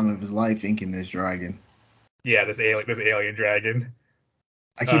had the time of his life inking this dragon. Yeah, this alien dragon.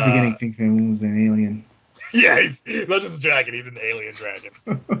 I keep Uh, forgetting Fink Fang Foom's an alien. yeah, he's not just a dragon, he's an alien dragon.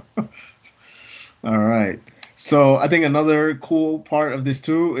 All right. So I think another cool part of this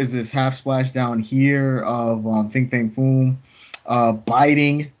too is this half splash down here of Fing Fang Foom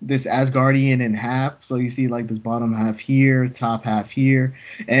biting this Asgardian in half. So you see like this bottom half here, top half here.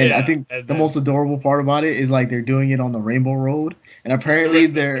 And I Yeah, think and the most then adorable part about it is like they're doing it on the Rainbow Road. And apparently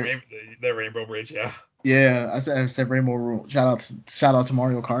the Rainbow Bridge, yeah. yeah, I said Rainbow Road. Shout out to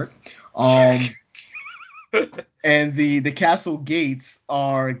Mario Kart. Um and the castle gates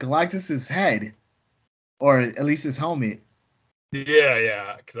are Galactus's head, or at least his helmet.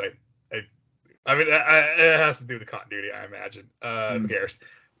 Yeah, because I mean, it has to do with the continuity, I imagine. Who Mm. cares?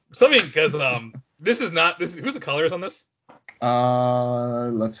 Something because this is not this. Who's the colors on this?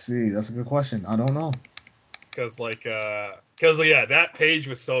 Let's see. That's a good question. I don't know. Because yeah, that page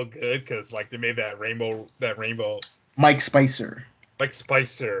was so good because like they made that rainbow Mike Spicer. Mike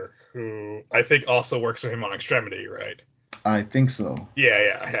Spicer, who I think also works with him on Extremity, right? I think so.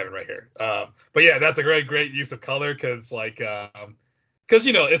 Yeah, I have it right here. But yeah, that's a great use of color because because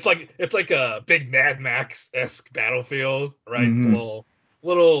it's like a big Mad Max esque battlefield, right? It's a Mm-hmm.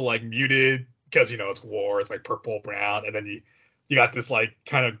 little like muted because it's war. It's like purple brown, and then you got this like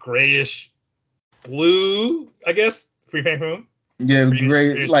kind of grayish blue, I guess, free fan moon, Yeah,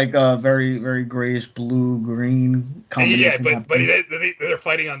 great. greenish. Like very very grayish blue green Yeah, combination but happening. they're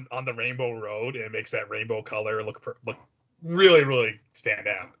fighting on the Rainbow Road, and it makes that rainbow color look really stand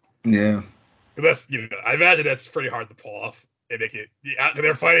out. Yeah. That's I imagine that's pretty hard to pull off and make it. Yeah,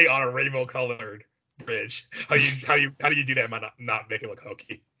 they're fighting on a rainbow colored bridge. How do you do that and not make it look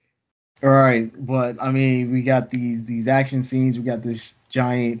hokey? All right, but I mean, we got these action scenes. We got this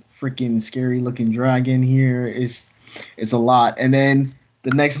giant freaking scary looking dragon here. It's a lot. And then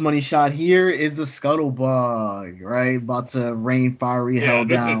the next money shot here is the scuttlebug, right? About to rain fiery hell Yeah,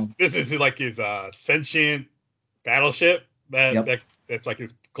 this is down. this is like his sentient battleship Yep. that's like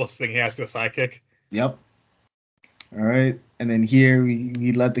his closest thing he has to a sidekick. Yep. All right. And then here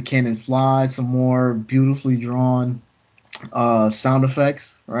we let the cannon fly. Some more beautifully drawn sound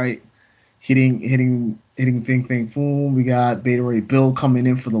effects, right? Hitting Fing Fang Foom. We got Beta Ray Bill coming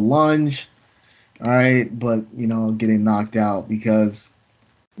in for the lunge. All right, but getting knocked out because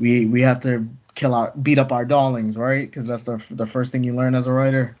we have to beat up our darlings, right? Because that's the first thing you learn as a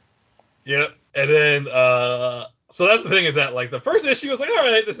writer. Yep. And then so that's the thing is that like the first issue was like, all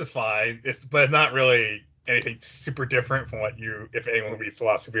right, this is fine. But it's not really anything super different from what if anyone reads a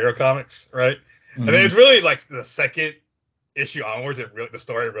lot of superhero comics, right? And then Hmm. it's really like the second issue onwards, the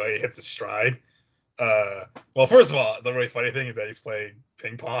story really hits its stride. Well, first of all, the really funny thing is that he's playing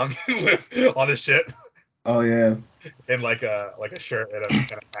ping pong on his ship Oh yeah, in like a shirt and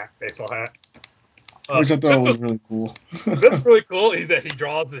a baseball hat. which I thought This was was really cool. That's really cool. Is that he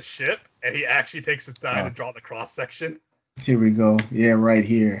draws the ship and he actually takes the time to Oh, draw the cross section. here we go. Yeah, right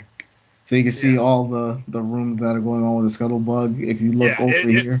here. So you can Yeah, see all the rooms that are going on with the scuttlebug. If you look yeah. over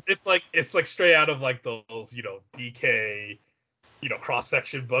It's here. it's like straight out of like those DK cross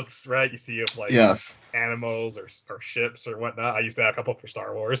section books, right? You see of like Yes. animals or ships or whatnot. I used to have a couple for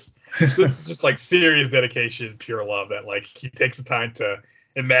Star Wars. This is just like serious dedication, pure love that like he takes the time to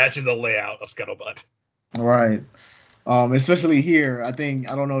imagine the layout of Scuttlebutt. All right. Especially here, I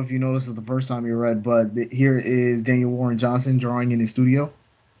don't know if you noticed it the first time you read, but here is Daniel Warren Johnson drawing in his studio.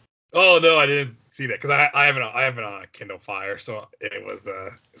 Oh no, I didn't see that because I have it on a Kindle Fire, so it was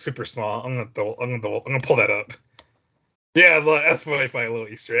super small. I'm gonna pull that up. Yeah, that's what I find a little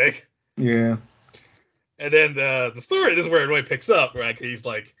Easter egg. Yeah. And then the story, this is where it really picks up, right? 'Cause he's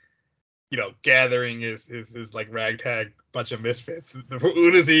like gathering his like ragtag bunch of misfits.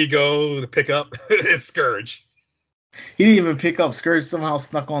 Who does he go to pick up? It's Scourge. He didn't even pick up Scourge somehow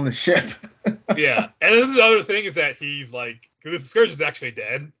snuck on the ship. Yeah, and then the other thing is that he's like, because this Scourge is actually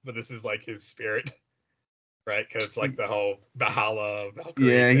dead, but this is like his spirit, right? Because it's like the whole Valkyrie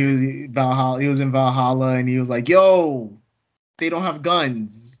Yeah, thing. He was in Valhalla, and he was like, "Yo, they don't have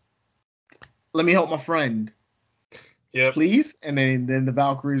guns. Let me help my friend, Yep. please." And then the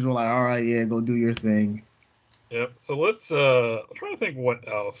Valkyries were like, "All right, yeah, go do your thing." Yep. So I'm trying to think what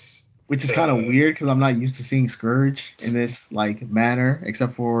else Which is kind of to. weird because I'm not used to seeing Scourge in this like manner,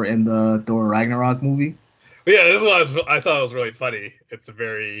 except for in the Thor Ragnarok movie. But yeah, this one I thought was really funny. It's a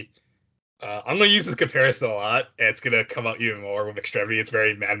very. I'm gonna use this comparison a lot, and it's gonna come out even more with Extremity. It's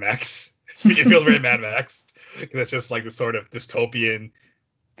very Mad Max. It feels very Mad Max because it's just like this sort of dystopian,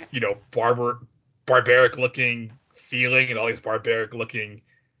 barbaric looking feeling, and all these barbaric looking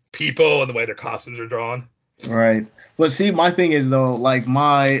people and the way their costumes are drawn. Right. But see, my thing is though, like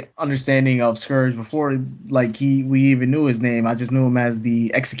my understanding of Scourge before, like we even knew his name, I just knew him as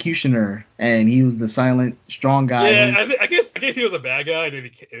the Executioner, and he was the silent, strong guy Yeah, who, I guess he was a bad guy,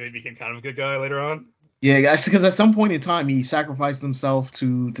 and then became kind of a good guy later on. yeah, because at some point in time he sacrificed himself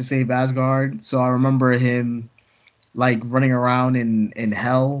to save Asgard. So I remember him like running around in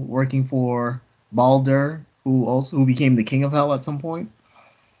hell working for Baldur, who became the king of hell at some point.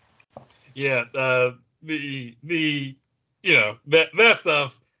 Yeah, the that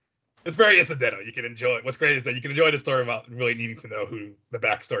stuff. It's very incidental. You can enjoy it. What's great is that you can enjoy the story without really needing to know who the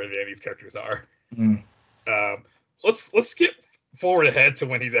backstory of any of these characters are. Mm. Let's skip forward ahead to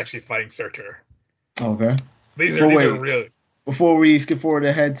when he's actually fighting Surtur. Okay. These are Wait, really before we skip forward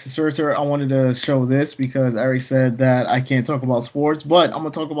ahead to Surtur, I wanted to show this because Eric said that I can't talk about sports, but I'm gonna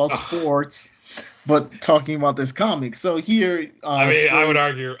talk about sports, but talking about this comic. So here, I mean, Scourge, I would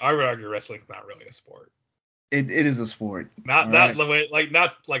argue wrestling's not really a sport. it is a sport. All Not right, the way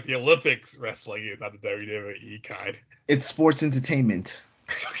not like the Olympics wrestling is, not the WWE kind. it's sports entertainment.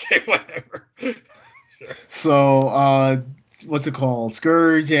 Okay, whatever. Sure. So, what's it called?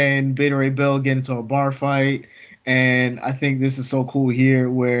 Scourge and Beta Ray Bill get into a bar fight, and I think this is so cool here,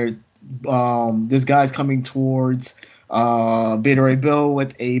 where this guy's coming towards Beta Ray Bill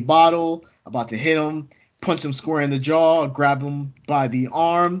with a bottle, about to hit him, punch him square in the jaw, grab him by the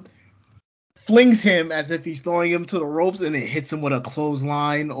arm, flings him as if he's throwing him to the ropes, and it hits him with a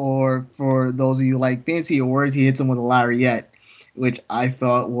clothesline, or for those of you like fancier words, he hits him with a lariat, which I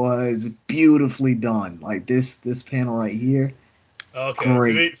thought was beautifully done. Like this panel right here, Okay.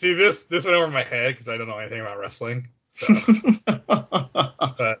 great. See this went over my head because I don't know anything about wrestling. So,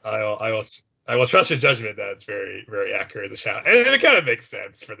 but I will trust your judgment that it's very very accurate as a shot, and it kind of makes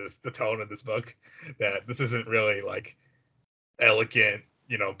sense for the tone of this book that this isn't really like elegant,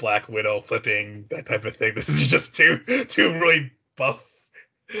 Black Widow flipping that type of thing. This is just two really buff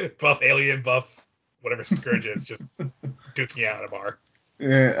alien buff whatever Scourge is just duking out at a bar.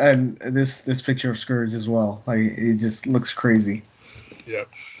 Yeah, and this picture of Scourge as well. Like it just looks crazy. Yep.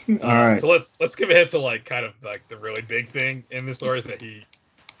 All right. So let's skip ahead to like kind of like the really big thing in the story is that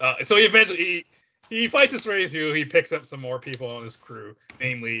so he eventually he fights his way through. He picks up some more people on his crew,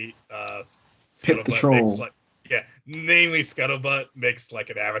 namely Pip the Scuttlebutt makes troll. like namely Scuttlebutt makes like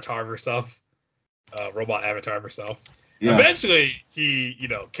an avatar of herself, robot avatar of herself. Yes. Eventually he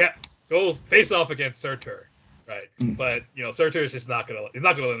goes face off against Surtur, right? Mm. But Surtur is just he's not gonna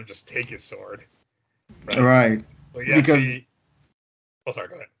let him just take his sword, All right? right. So he Because actually oh sorry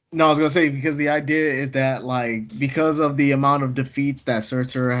go ahead. no, I was gonna say because the idea is that like because of the amount of defeats that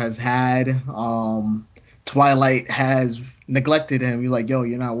Surtur has had, Twilight has neglected him. You're like, yo,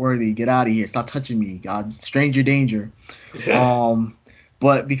 you're not worthy. Get out of here. Stop touching me. God, stranger danger. Um,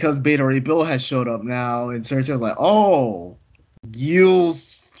 but because Beta Ray Bill has showed up now, and Surtur's like, oh, you'll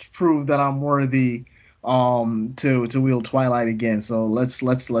prove that I'm worthy. To wield Twilight again. So let's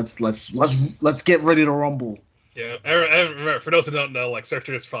get ready to rumble. Yeah, I remember, for those who don't know, like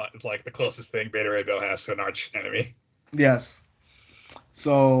Surtur is like the closest thing Beta Ray Bill has to an arch enemy. Yes.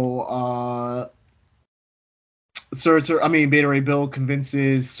 So, Beta Ray Bill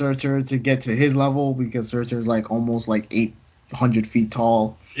convinces Surtur to get to his level because Surtur's like almost like 800 feet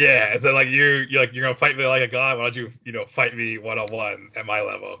tall. Yeah, so like you're gonna fight me like a god. Why don't you fight me 1-on-1 at my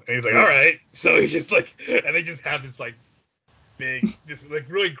level? And he's like, all right. So he's just like, and they just have this like this like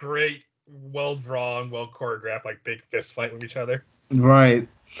really great, well drawn, well choreographed like big fist fight with each other. Right.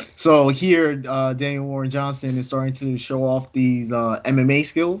 So here, Daniel Warren Johnson is starting to show off these MMA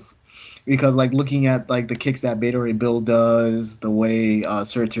skills because, like, looking at like the kicks that Beta Ray Bill does, the way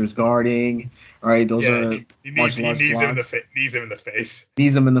Surtur's guarding, right? Those Yeah, are he martial arts knees him in the blocks. knees him in the face.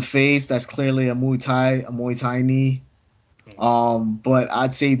 Knees him in the face. That's clearly a Muay Thai knee. But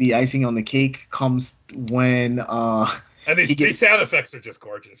I'd say the icing on the cake comes when And he these gets sound effects are just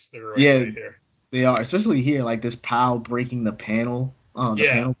gorgeous. They're really yeah, great here. they are, especially here, like this POW breaking the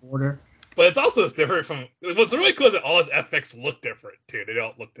Yeah, panel border. but it's also different from what's really cool is that all his effects look different too. They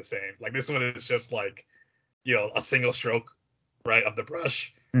don't look the same. Like this one is just like a single stroke, right, of the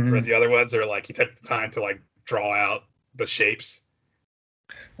brush, whereas Hmm. the other ones are like he took the time to like draw out the shapes.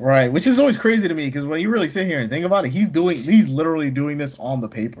 Right, which is always crazy to me because when you really sit here and think about it, he's literally doing this on the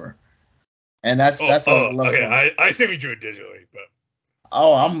paper, and that's a level Okay. of. I assume he drew it digitally, but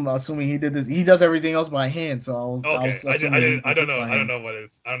Oh, I'm assuming he did this. He does everything else by hand, so I okay. was assuming he I did don't this know. by I don't hand. know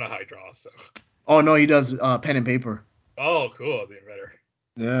I don't know how he draws. So. Oh no, he does pen and paper. Oh, cool. That's even better.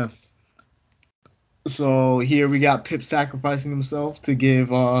 Yeah. So here we got Pip sacrificing himself to give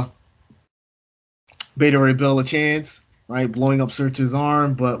Beta Ray Bill a chance, right? Blowing up Surtur's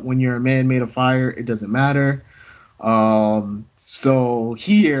arm, but when you're a man made of fire, it doesn't matter. So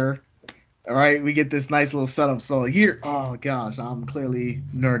here, all right, we get this nice little setup. So here, oh gosh, I'm clearly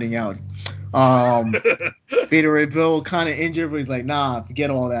nerding out. Beta Ray Bill kind of injured, but he's like, nah, forget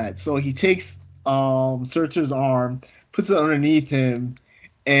all that. So he takes Surtur's arm, puts it underneath him,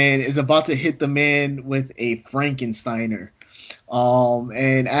 and is about to hit the man with a Frankensteiner.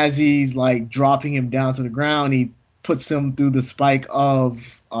 And as he's like dropping him down to the ground, he puts him through the spike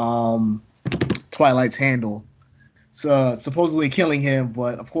of Twilight's handle. So supposedly killing him,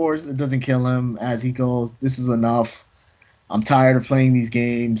 but of course it doesn't kill him as he goes, this is enough. I'm tired of playing these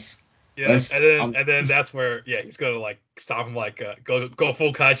games. Yeah, and then that's where he's gonna like stomp him, like go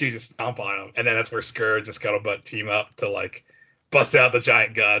full kaiju, just stomp on him, and then that's where Scourge and Scuttlebutt team up to like bust out the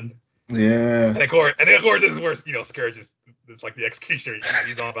giant gun. Yeah. And of course this is where Scourge is, it's like the executioner.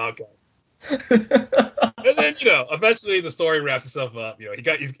 He's all about guns. And then eventually the story wraps itself up.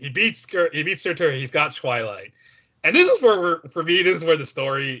 He beats Surtur. He's got Twilight, and this is where this is where the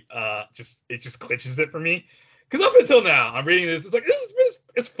story just clinches it for me. Because up until now, I'm reading this. It's like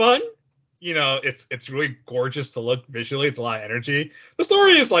it's fun. It's really gorgeous to look visually. It's a lot of energy. The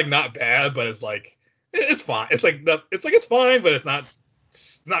story is like not bad, but it's like it's fine. It's fine, but it's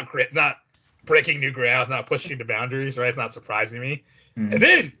not great. Not breaking new ground. It's not pushing the boundaries. Right? It's not surprising me. Mm-hmm. And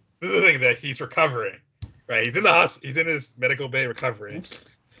then this is the thing, that he's recovering. Right? He's in the hospital. He's in his medical bay recovering.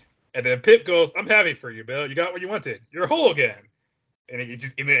 And then Pip goes, "I'm happy for you, Bill. You got what you wanted. You're whole again." And he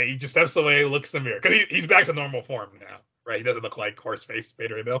just steps away, looks in the mirror, because he's back to normal form now, right? He doesn't look like horse face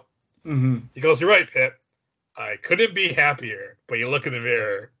Beta Ray Bill. Mm-hmm. He goes, "You're right, Pip. I couldn't be happier." But you look in the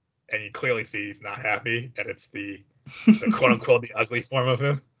mirror and you clearly see he's not happy, and it's the quote unquote the ugly form of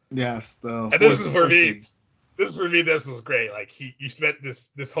him. Yes. And this is for me. This was great. Like you spent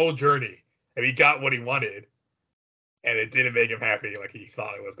this whole journey and he got what he wanted, and it didn't make him happy like he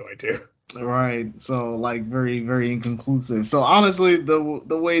thought it was going to. Right. So like very, very inconclusive. So honestly,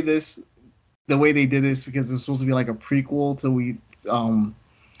 the way they did this, because it's supposed to be like a prequel to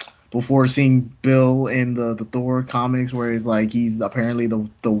before seeing Bill in the Thor comics, where he's apparently the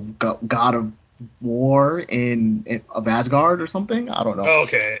god of war of Asgard or something. I don't know. Oh,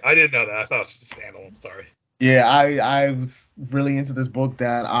 okay, I didn't know that. I thought it was just a standalone story. Yeah, I was really into this book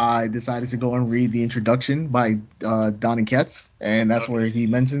that I decided to go and read the introduction by Donny Ketz, and that's where he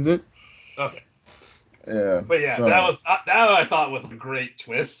mentions it. Okay. Yeah. But yeah, that I thought was a great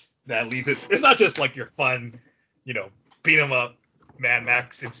twist that leads it. It's not just like your fun, beat 'em up Mad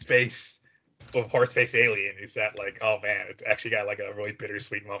Max in space with horse-faced alien. It's that like, oh man, it's actually got like a really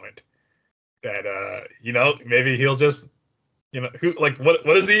bittersweet moment that maybe he'll just what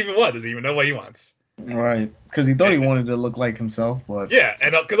does he even want? Does he even know what he wants? Right, because he thought he wanted to look like himself, but yeah,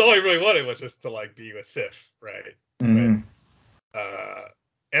 and because all he really wanted was just to like be with Sif, right? Mm-hmm. But,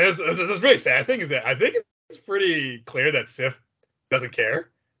 and it's really sad thing is that I think it's pretty clear that Sif doesn't care.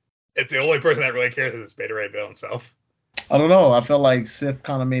 It's the only person that really cares is Beta Ray Bill himself. I don't know. I felt like Sif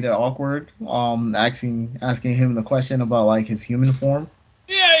kind of made it awkward, asking him the question about like his human form.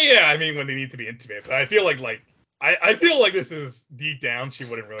 Yeah. I mean, when they need to be intimate, but I feel like I feel like this is deep down she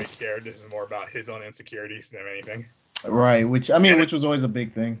wouldn't really care. This is more about his own insecurities than anything. Right. Which was always a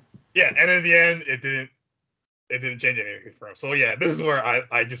big thing. Yeah, and in the end, it didn't change anything for him. So yeah, this is where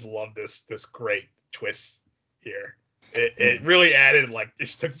I just love this great twist here. It really added, like, it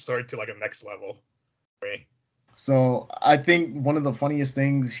just took the story to like a next level for me. So I think one of the funniest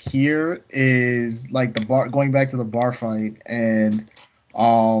things here is like going back to the bar fight and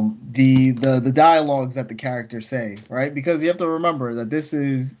the dialogues that the characters say, right? Because you have to remember that this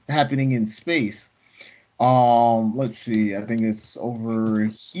is happening in space. Let's see, I think it's over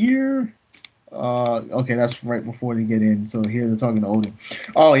here. Okay, that's right before they get in. So here they're talking to Odin.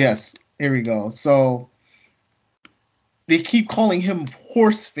 Oh yes, here we go. So they keep calling him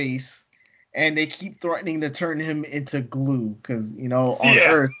Horseface, and they keep threatening to turn him into glue because on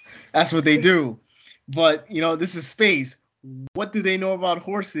Earth that's what they do. But this is space. What do they know about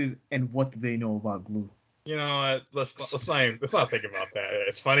horses, and what do they know about glue? Let's not think about that.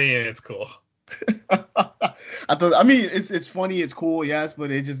 It's funny and it's cool. It's funny, it's cool, yes, but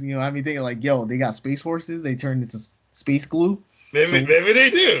it just had me thinking like, yo, they got space horses, they turned into space glue. Maybe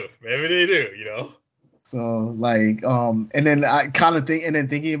they do. So like, and then I kind of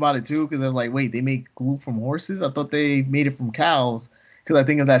thinking about it too, because I was like, wait, they make glue from horses? I thought they made it from cows. Because I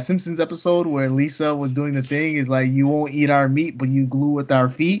think of that Simpsons episode where Lisa was doing the thing, is like, you won't eat our meat, but you glue with our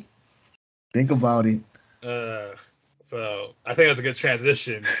feet. Think about it. So I think that's a good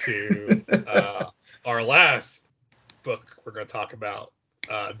transition to our last book we're going to talk about.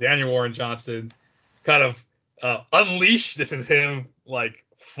 Daniel Warren Johnson, kind of Unleash, this is him like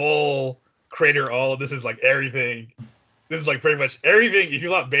full Crater all. This is like everything. This is like pretty much everything. If you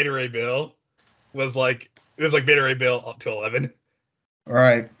thought Beta Ray Bill was like, this is like Beta Ray Bill up to 11.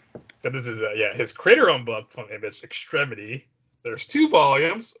 Right. But this is his Crater own book from Image, Extremity. There's 2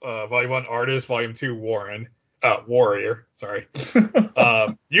 volumes. Volume 1 Artist, Volume 2 Warrior. Sorry.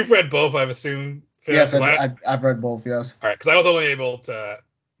 You've read both, I've assumed. Phil, Yes, I've read both. Yes. All right, because I was only able to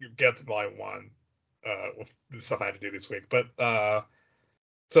get to Volume 1 with the stuff I had to do this week. But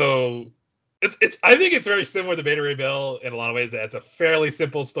so it's I think it's very similar to Beta Ray Bill in a lot of ways. That it's a fairly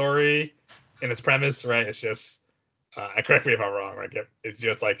simple story in its premise, right? It's just correct me if I'm wrong, right? It's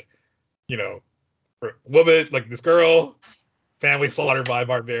just like, woman, like this girl, family slaughtered by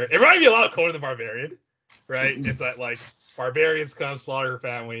barbarian. It reminded me a lot of Conan the Barbarian, right? It's that like barbarians come slaughter her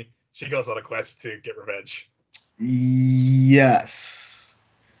family. She goes on a quest to get revenge. Yes.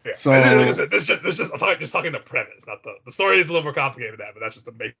 Yeah. So this just I'm just talking the premise, not the story is a little more complicated than that, but that's just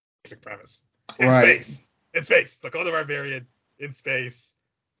the basic premise. In space. So Conan the Barbarian in space,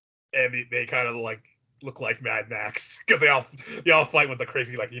 and they kind of like look like Mad Max because they all fight with the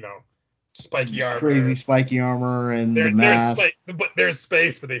crazy spiky armor. Crazy spiky armor and the mask. They're in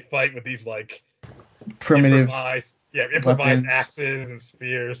space, but they fight with these like primitive improvised axes and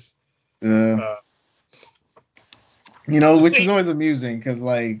spears. Yeah. Which is always amusing because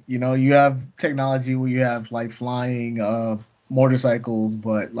you have technology where you have like flying motorcycles,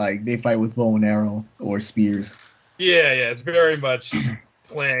 but like they fight with bow and arrow or spears. Yeah, it's very much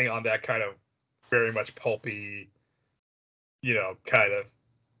playing on that kind of very much pulpy, kind of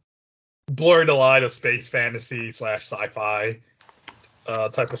blurring the line of space fantasy / sci-fi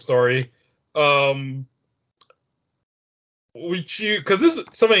type of story. Because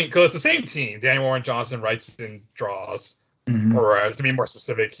it's the same team. Daniel Warren Johnson writes and draws, or to be more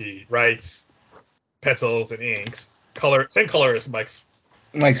specific, he writes pencils and inks. Same color as Mike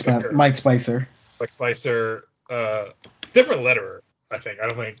Spicer. Mike Spicer, different letterer, I think. I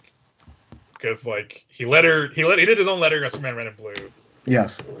don't think because like he did his own lettering on Superman Red and Blue.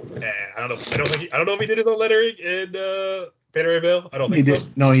 Yes. And I don't know if he did his own lettering in Beta Ray Bill. I don't think he so.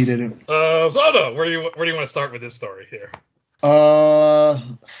 Did. No, he didn't. I don't know. Where do you want to start with this story here?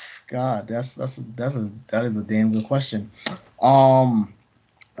 God, that is a damn good question.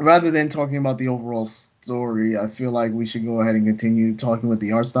 Rather than talking about the overall story, I feel like we should go ahead and continue talking with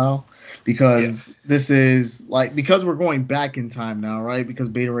the art style because this is because we're going back in time now, right? Because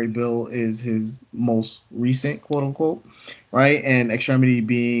Beta Ray Bill is his most recent, quote unquote, right? And Extremity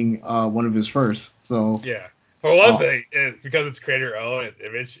being one of his first. So yeah, for one thing, because it's creator owned, its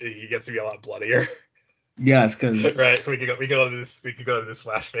Image, he gets to be a lot bloodier. Yes, because right. So we could go to this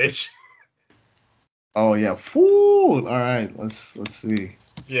splash page. Oh yeah. Whew. All right. Let's see.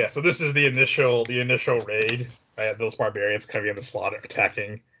 Yeah. So this is the initial raid. Right? Those barbarians coming in the slaughter,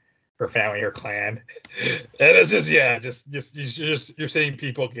 attacking her family, her clan, and it's just you're seeing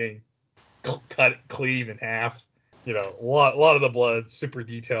people getting cleaved in half. A lot of the blood, super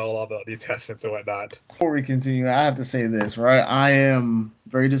detailed, all the intestines and whatnot. Before we continue, I have to say this, right? I am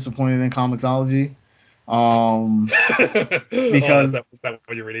very disappointed in Comixology. Because is that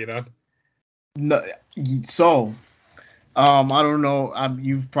what you're reading on? No, so I don't know.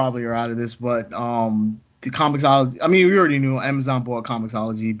 You probably are out of this, but the Comixology. I mean, we already knew Amazon bought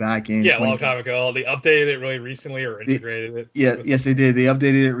Comixology back in. Yeah, a long time ago. They updated it really recently or integrated it. Yes, they did. They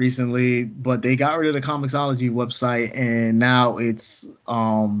updated it recently, but they got rid of the Comixology website, and now it's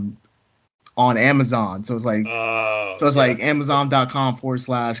on Amazon. So it's like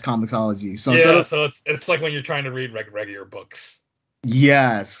Amazon.com/Comixology. So it's like when you're trying to read regular books.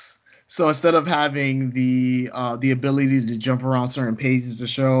 Yes. So instead of having the ability to jump around certain pages to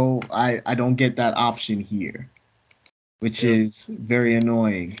show, I don't get that option here, which is very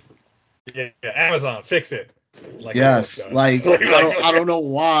annoying. Yeah, Amazon, fix it. Yes, I don't know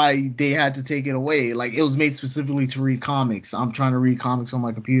why they had to take it away. Like it was made specifically to read comics. I'm trying to read comics on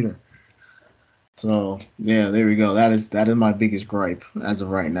my computer. So yeah, there we go. That is my biggest gripe as of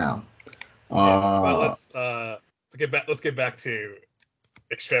right now. Well, let's get back to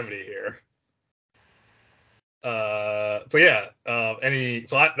Extremity here. That's one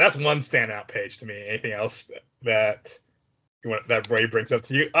standout page to me. Anything else that Ray brings up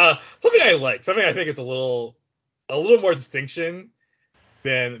to you? Something I like. Something I think is a little more distinction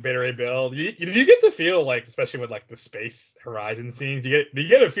than Beta Ray Bill. You get the feel like, especially with like the space horizon scenes, do you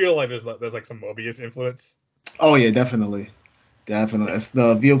get a feel like there's like some Mobius influence? Oh yeah, definitely. It's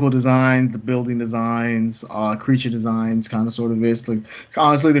the vehicle designs, the building designs, creature designs, kind of sort of is. Like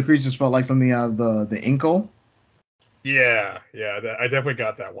honestly, the creatures felt like something out of the Inco. Yeah, I definitely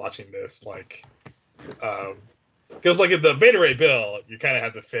got that watching this. Like Because like in the Beta Ray Bill, you kind of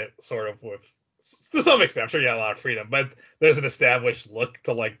have to fit sort of with, to some extent. I'm sure you got a lot of freedom, but there's an established look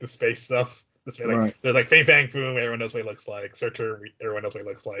to like the space stuff. Right. They're like Fei Fang Foom, everyone knows what he looks like. Searcher, everyone knows what he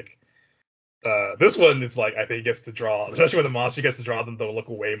looks like. This one is like, I think he gets to draw, especially with the monster, he gets to draw them to look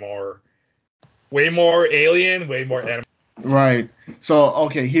way more alien, way more animal. Right. So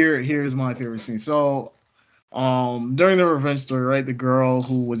okay, here's my favorite scene. So during the revenge story, right, the girl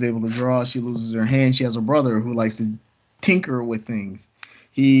who was able to draw, she loses her hand. She has a brother who likes to tinker with things.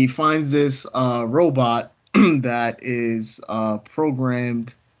 He finds this robot that is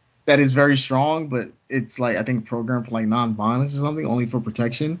programmed, that is very strong, but it's like, I think, programmed for like non-violence or something, only for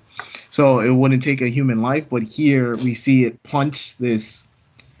protection. So it wouldn't take a human life. But here we see it punch this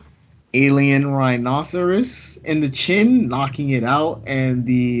alien rhinoceros in the chin, knocking it out. And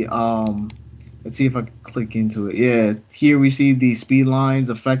the let's see if I can click into it. Yeah, here we see the speed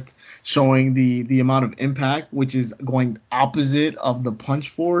lines effect showing the amount of impact, which is going opposite of the punch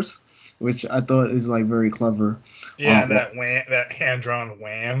force, which I thought is like very clever. Yeah, that hand drawn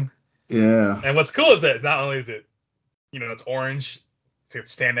wham. Yeah. And what's cool is that not only is it, it's orange to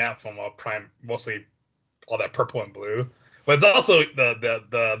stand out from mostly all that purple and blue, but it's also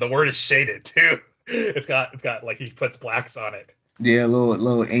the word is shaded too. It's got like he puts blacks on it. Yeah,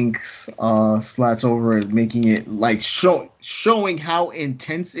 little inks splats over it, making it like showing how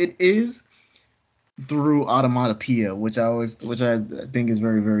intense it is through automatopoeia, which I think is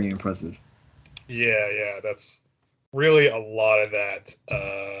very, very impressive. Yeah, that's really a lot of that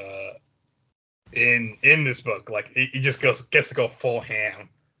in this book. Like he just gets to go full ham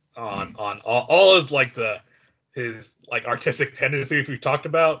on all his like his like artistic tendencies we've talked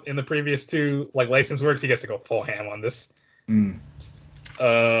about in the previous two like licensed works. He gets to go full ham on this.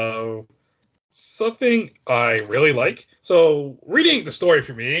 Something I really like. So reading the story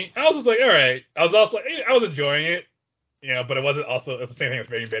for me, I was just like, all right. I was also like, I was enjoying it, but it wasn't also. It's the same thing with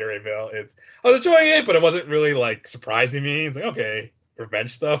reading Beta Ray Bill. I was enjoying it, but it wasn't really like surprising me. It's like, okay,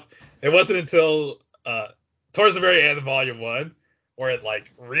 revenge stuff. It wasn't until towards the very end of Volume 1 where it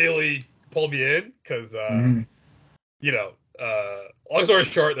like really pulled me in because long story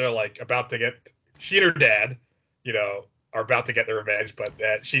short, they're like about to get, she and her dad, are about to get their revenge, but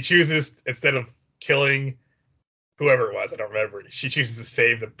that she chooses, instead of killing whoever it was, I don't remember, she chooses to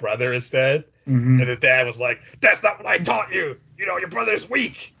save the brother instead. And the dad was like, that's not what I taught you. Your brother's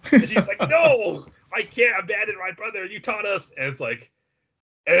weak. And she's like, no, I can't abandon my brother. You taught us. And it's like,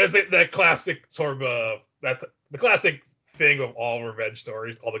 and it's that classic sort of, the classic thing of all revenge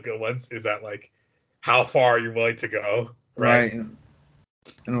stories, all the good ones, is that like, how far are you willing to go? Right.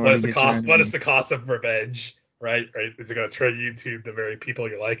 What is the cost? What is the cost of revenge? Right? Is it going to turn you to the very people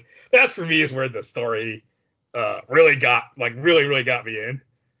you like? That for me is where the story really got me in,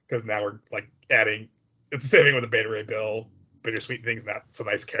 because now we're like adding. It's the same thing with the Beta Ray Bill, bittersweet things, not so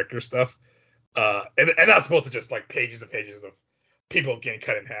nice character stuff, and not supposed to just like pages and pages of people getting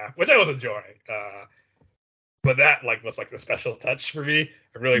cut in half, which I was enjoying. But that like was like the special touch for me.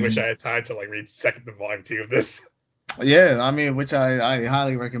 I really wish I had time to like read second and volume 2 of this. Yeah, I mean, which I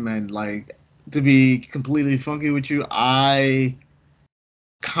highly recommend. Like, to be completely funky with you, I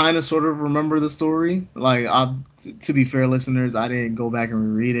kind of sort of remember the story. Like, to be fair, listeners, I didn't go back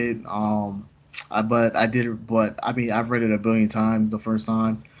and reread it. But I did. But I mean, I've read it a billion times the first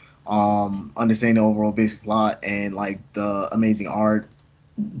time. Understanding the overall basic plot and like the amazing art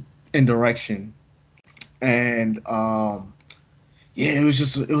and direction, and yeah, it was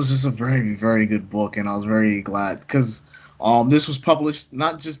just a very, very good book, and I was very glad because this was published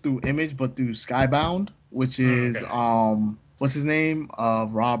not just through Image but through Skybound, which is what's his name?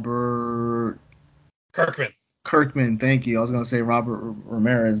 Robert Kirkman. Thank you. I was gonna say Robert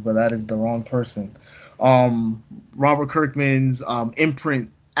Ramirez, but that is the wrong person. Robert Kirkman's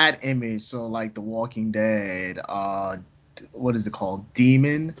imprint at Image, so like The Walking Dead, what is it called?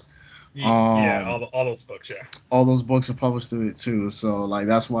 Demon. All those books, yeah. All those books are published through it too, so like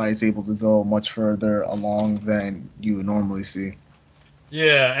that's why it's able to go much further along than you would normally see.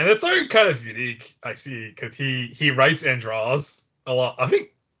 Yeah, and it's like kind of unique, I see, because he writes and draws a lot. I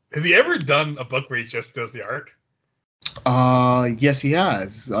think, has he ever done a book where he just does the art? Yes, he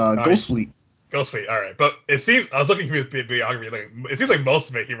has. Ghost Fleet. Ghost Fleet, all right. But it seems, I was looking through his biography, like it seems like most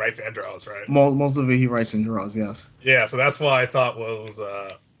of it he writes and draws, right? Most of it he writes and draws, yes. Yeah, so that's why I thought was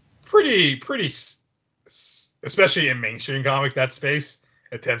pretty, especially in mainstream comics, that space,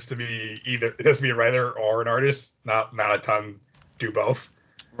 it tends to be a writer or an artist, not a ton do both.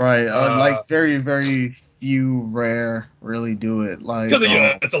 Right. Like very, very few rare really do it. Like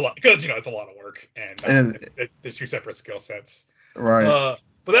it's a lot of work, and they're two separate skill sets. Right.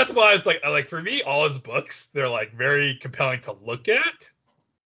 But that's why it's like for me, all his books, they're like very compelling to look at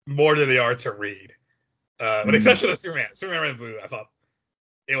more than they are to read. With exception of Superman Red and Blue, I thought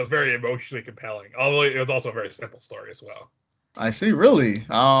it was very emotionally compelling. Although it was also a very simple story as well. I see. Really?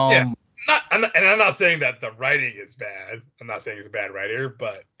 Yeah. I'm not saying that the writing is bad. I'm not saying he's a bad writer,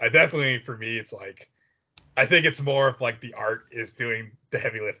 but I definitely, for me, it's like I think it's more of like the art is doing the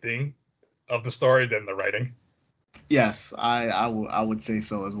heavy lifting of the story than the writing. Yes, I would say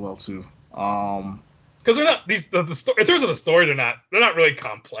so as well too. Because they're not in terms of the story, they're not really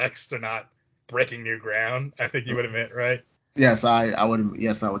complex. They're not breaking new ground. I think you would admit, right? Yes, I would.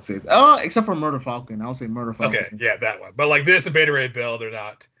 Yes, I would say. Except for Murder Falcon, I would say Murder Falcon. Okay, yeah, that one. But like this and Beta Ray Bill, they're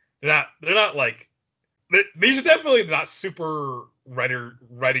not like these are definitely not super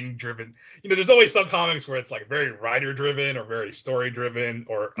writing driven. There's always some comics where it's like very writer driven or very story driven,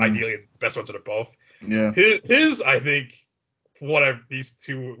 or ideally the best ones are both. Yeah. His I think these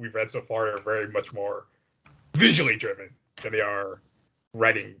two we've read so far are very much more visually driven than they are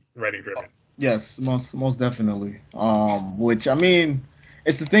writing driven. Yes, most definitely. Which I mean,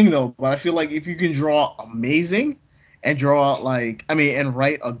 it's the thing though. But I feel like if you can draw amazing and and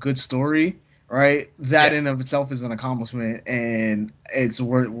write a good story, right? That in of itself is an accomplishment, and it's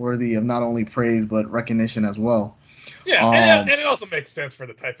worthy of not only praise but recognition as well. Yeah, and it also makes sense for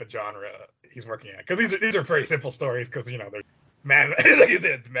the type of genre he's working at, because these are very simple stories, because there's man, like you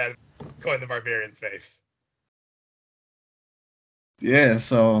did, it's man going the barbarian space. Yeah,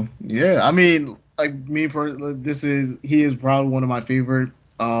 so yeah, I mean, like he is probably one of my favorite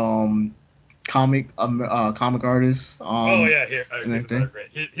comic artists. Oh yeah, And here's another everything.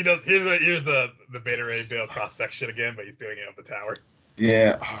 great. He does here's the Beta Ray Bill cross section again, but he's doing it up the tower.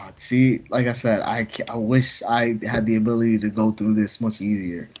 Yeah, see, like I said, I wish I had the ability to go through this much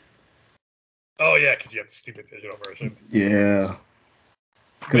easier. Oh yeah, because you have the stupid digital version. Yeah,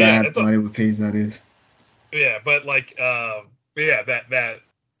 But because I yeah, have no idea what page that is. yeah, but like yeah, that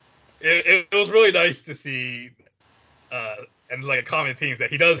it was really nice to see and like a common theme is that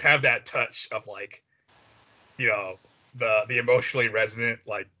he does have that touch of like the emotionally resonant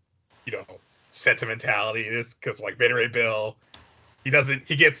like sentimentality is, because like Beta Ray Bill, he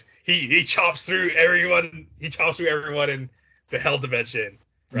chops through everyone in the hell dimension,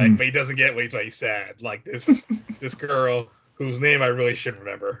 right? But he doesn't get when he's sad, like this girl whose name I really should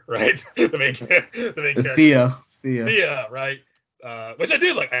remember, right? the main character, Thea, right? Which I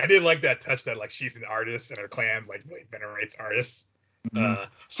did like. I did like that touch that like she's an artist and her clan like really venerates artists.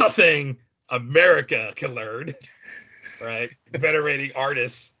 Something America can learn, right? Venerating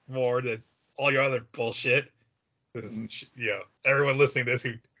artists more than all your other bullshit. This is everyone listening to this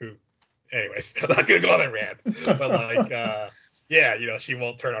who anyways, I'm not gonna go on that rant, but like yeah, she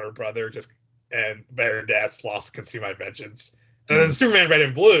won't turn on her brother and her dad's lost consume my vengeance. And then Superman Red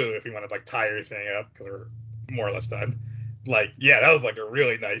and Blue, if you want to like tie everything up, because we're more or less done. Like, yeah, that was like a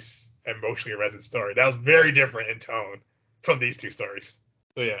really nice emotionally resonant story. That was very different in tone from these two stories.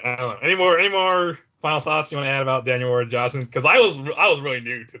 So yeah, I don't know. Any more final thoughts you want to add about Daniel Ward Johnson? Because I was really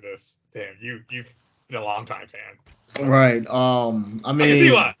new to this. Damn, you've been a long time fan. Right. I can see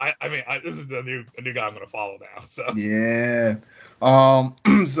mean, why. This is a new guy I'm gonna follow now. So yeah.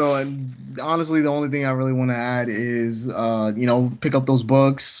 So and honestly, the only thing I really want to add is, pick up those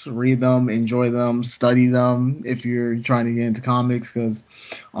books, read them, enjoy them, study them if you're trying to get into comics, because,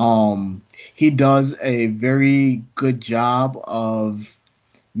 he does a very good job of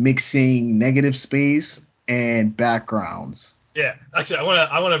mixing negative space and backgrounds. yeah, actually,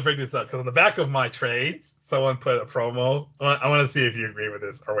 I wanna bring this up because on the back of my trades, someone put a promo. I want to see if you agree with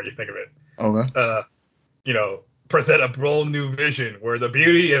this or what you think of it. Okay. Present a bold new vision where the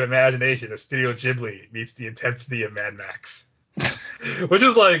beauty and imagination of Studio Ghibli meets the intensity of Mad Max. Which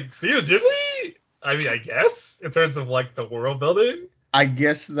is like, Studio Ghibli? I mean, I guess, in terms of like the world building. I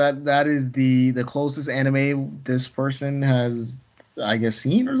guess that is the closest anime this person has, I guess,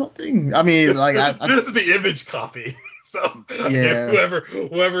 seen or something. I mean, this is the Image copy. So yeah. I guess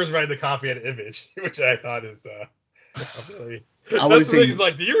whoever's writing the copy at Image, which I thought is really. That's the thing is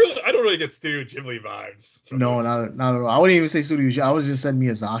like, do you really? I don't really get Studio Ghibli vibes from no, this. not at all. I wouldn't even say Studio. I would just said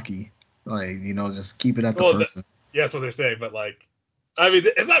Miyazaki. Like, just keep it at the person. Yeah, that's what they're saying, but like, I mean,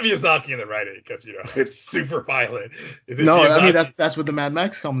 it's not Miyazaki in the writing because it's super violent. Is it No, Miyazaki? I mean that's what the Mad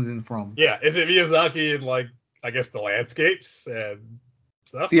Max comes in from. Yeah, is it Miyazaki in like, I guess, the landscapes and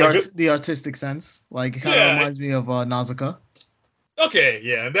stuff The artistic sense, like, it kind of reminds me of Nausicaa. Okay,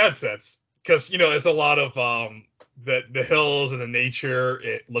 yeah, in that sense, because it's a lot of the hills and the nature.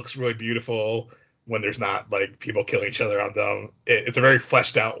 It looks really beautiful when there's not like people killing each other on them. It's a very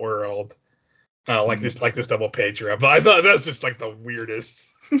fleshed out world, like this double page here. But I thought that's just like the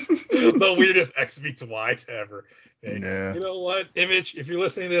weirdest The weirdest X meets Y ever. Hey, Yeah. you know what, Image? If you're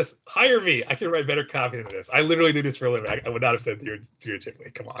listening to this, hire me. I can write better copy than this. I literally do this for a living. I would not have said to your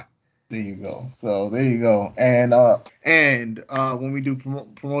chick, come on. There you go. So there you go. And when we do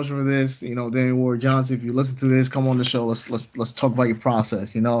promotion for this, Danny Ward Johnson, if you listen to this, come on the show. Let's talk about your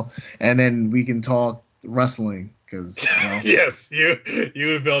process, and then we can talk wrestling because Yes, you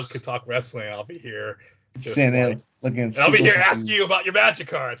and Bill can talk wrestling. I'll be here just looking. I'll be here asking you about your Magic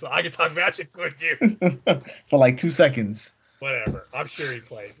card, so I can talk Magic with you for like 2 seconds. Whatever. I'm sure he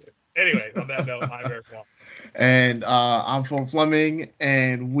plays it. Anyway, on that note, I'm Eric Wong. And I'm Phil Fleming,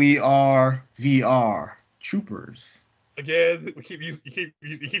 and we are VR Troopers. Again, you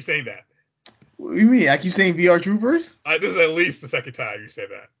keep saying that. What do you mean? I keep saying VR Troopers? This is at least the second time you say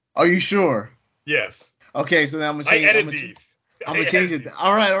that. Are you sure? Yes. Okay, so then I'm gonna change. I edit these. I'm gonna change it.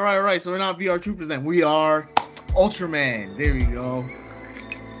 All right. So we're not VR Troopers then. We are Ultraman. There we go.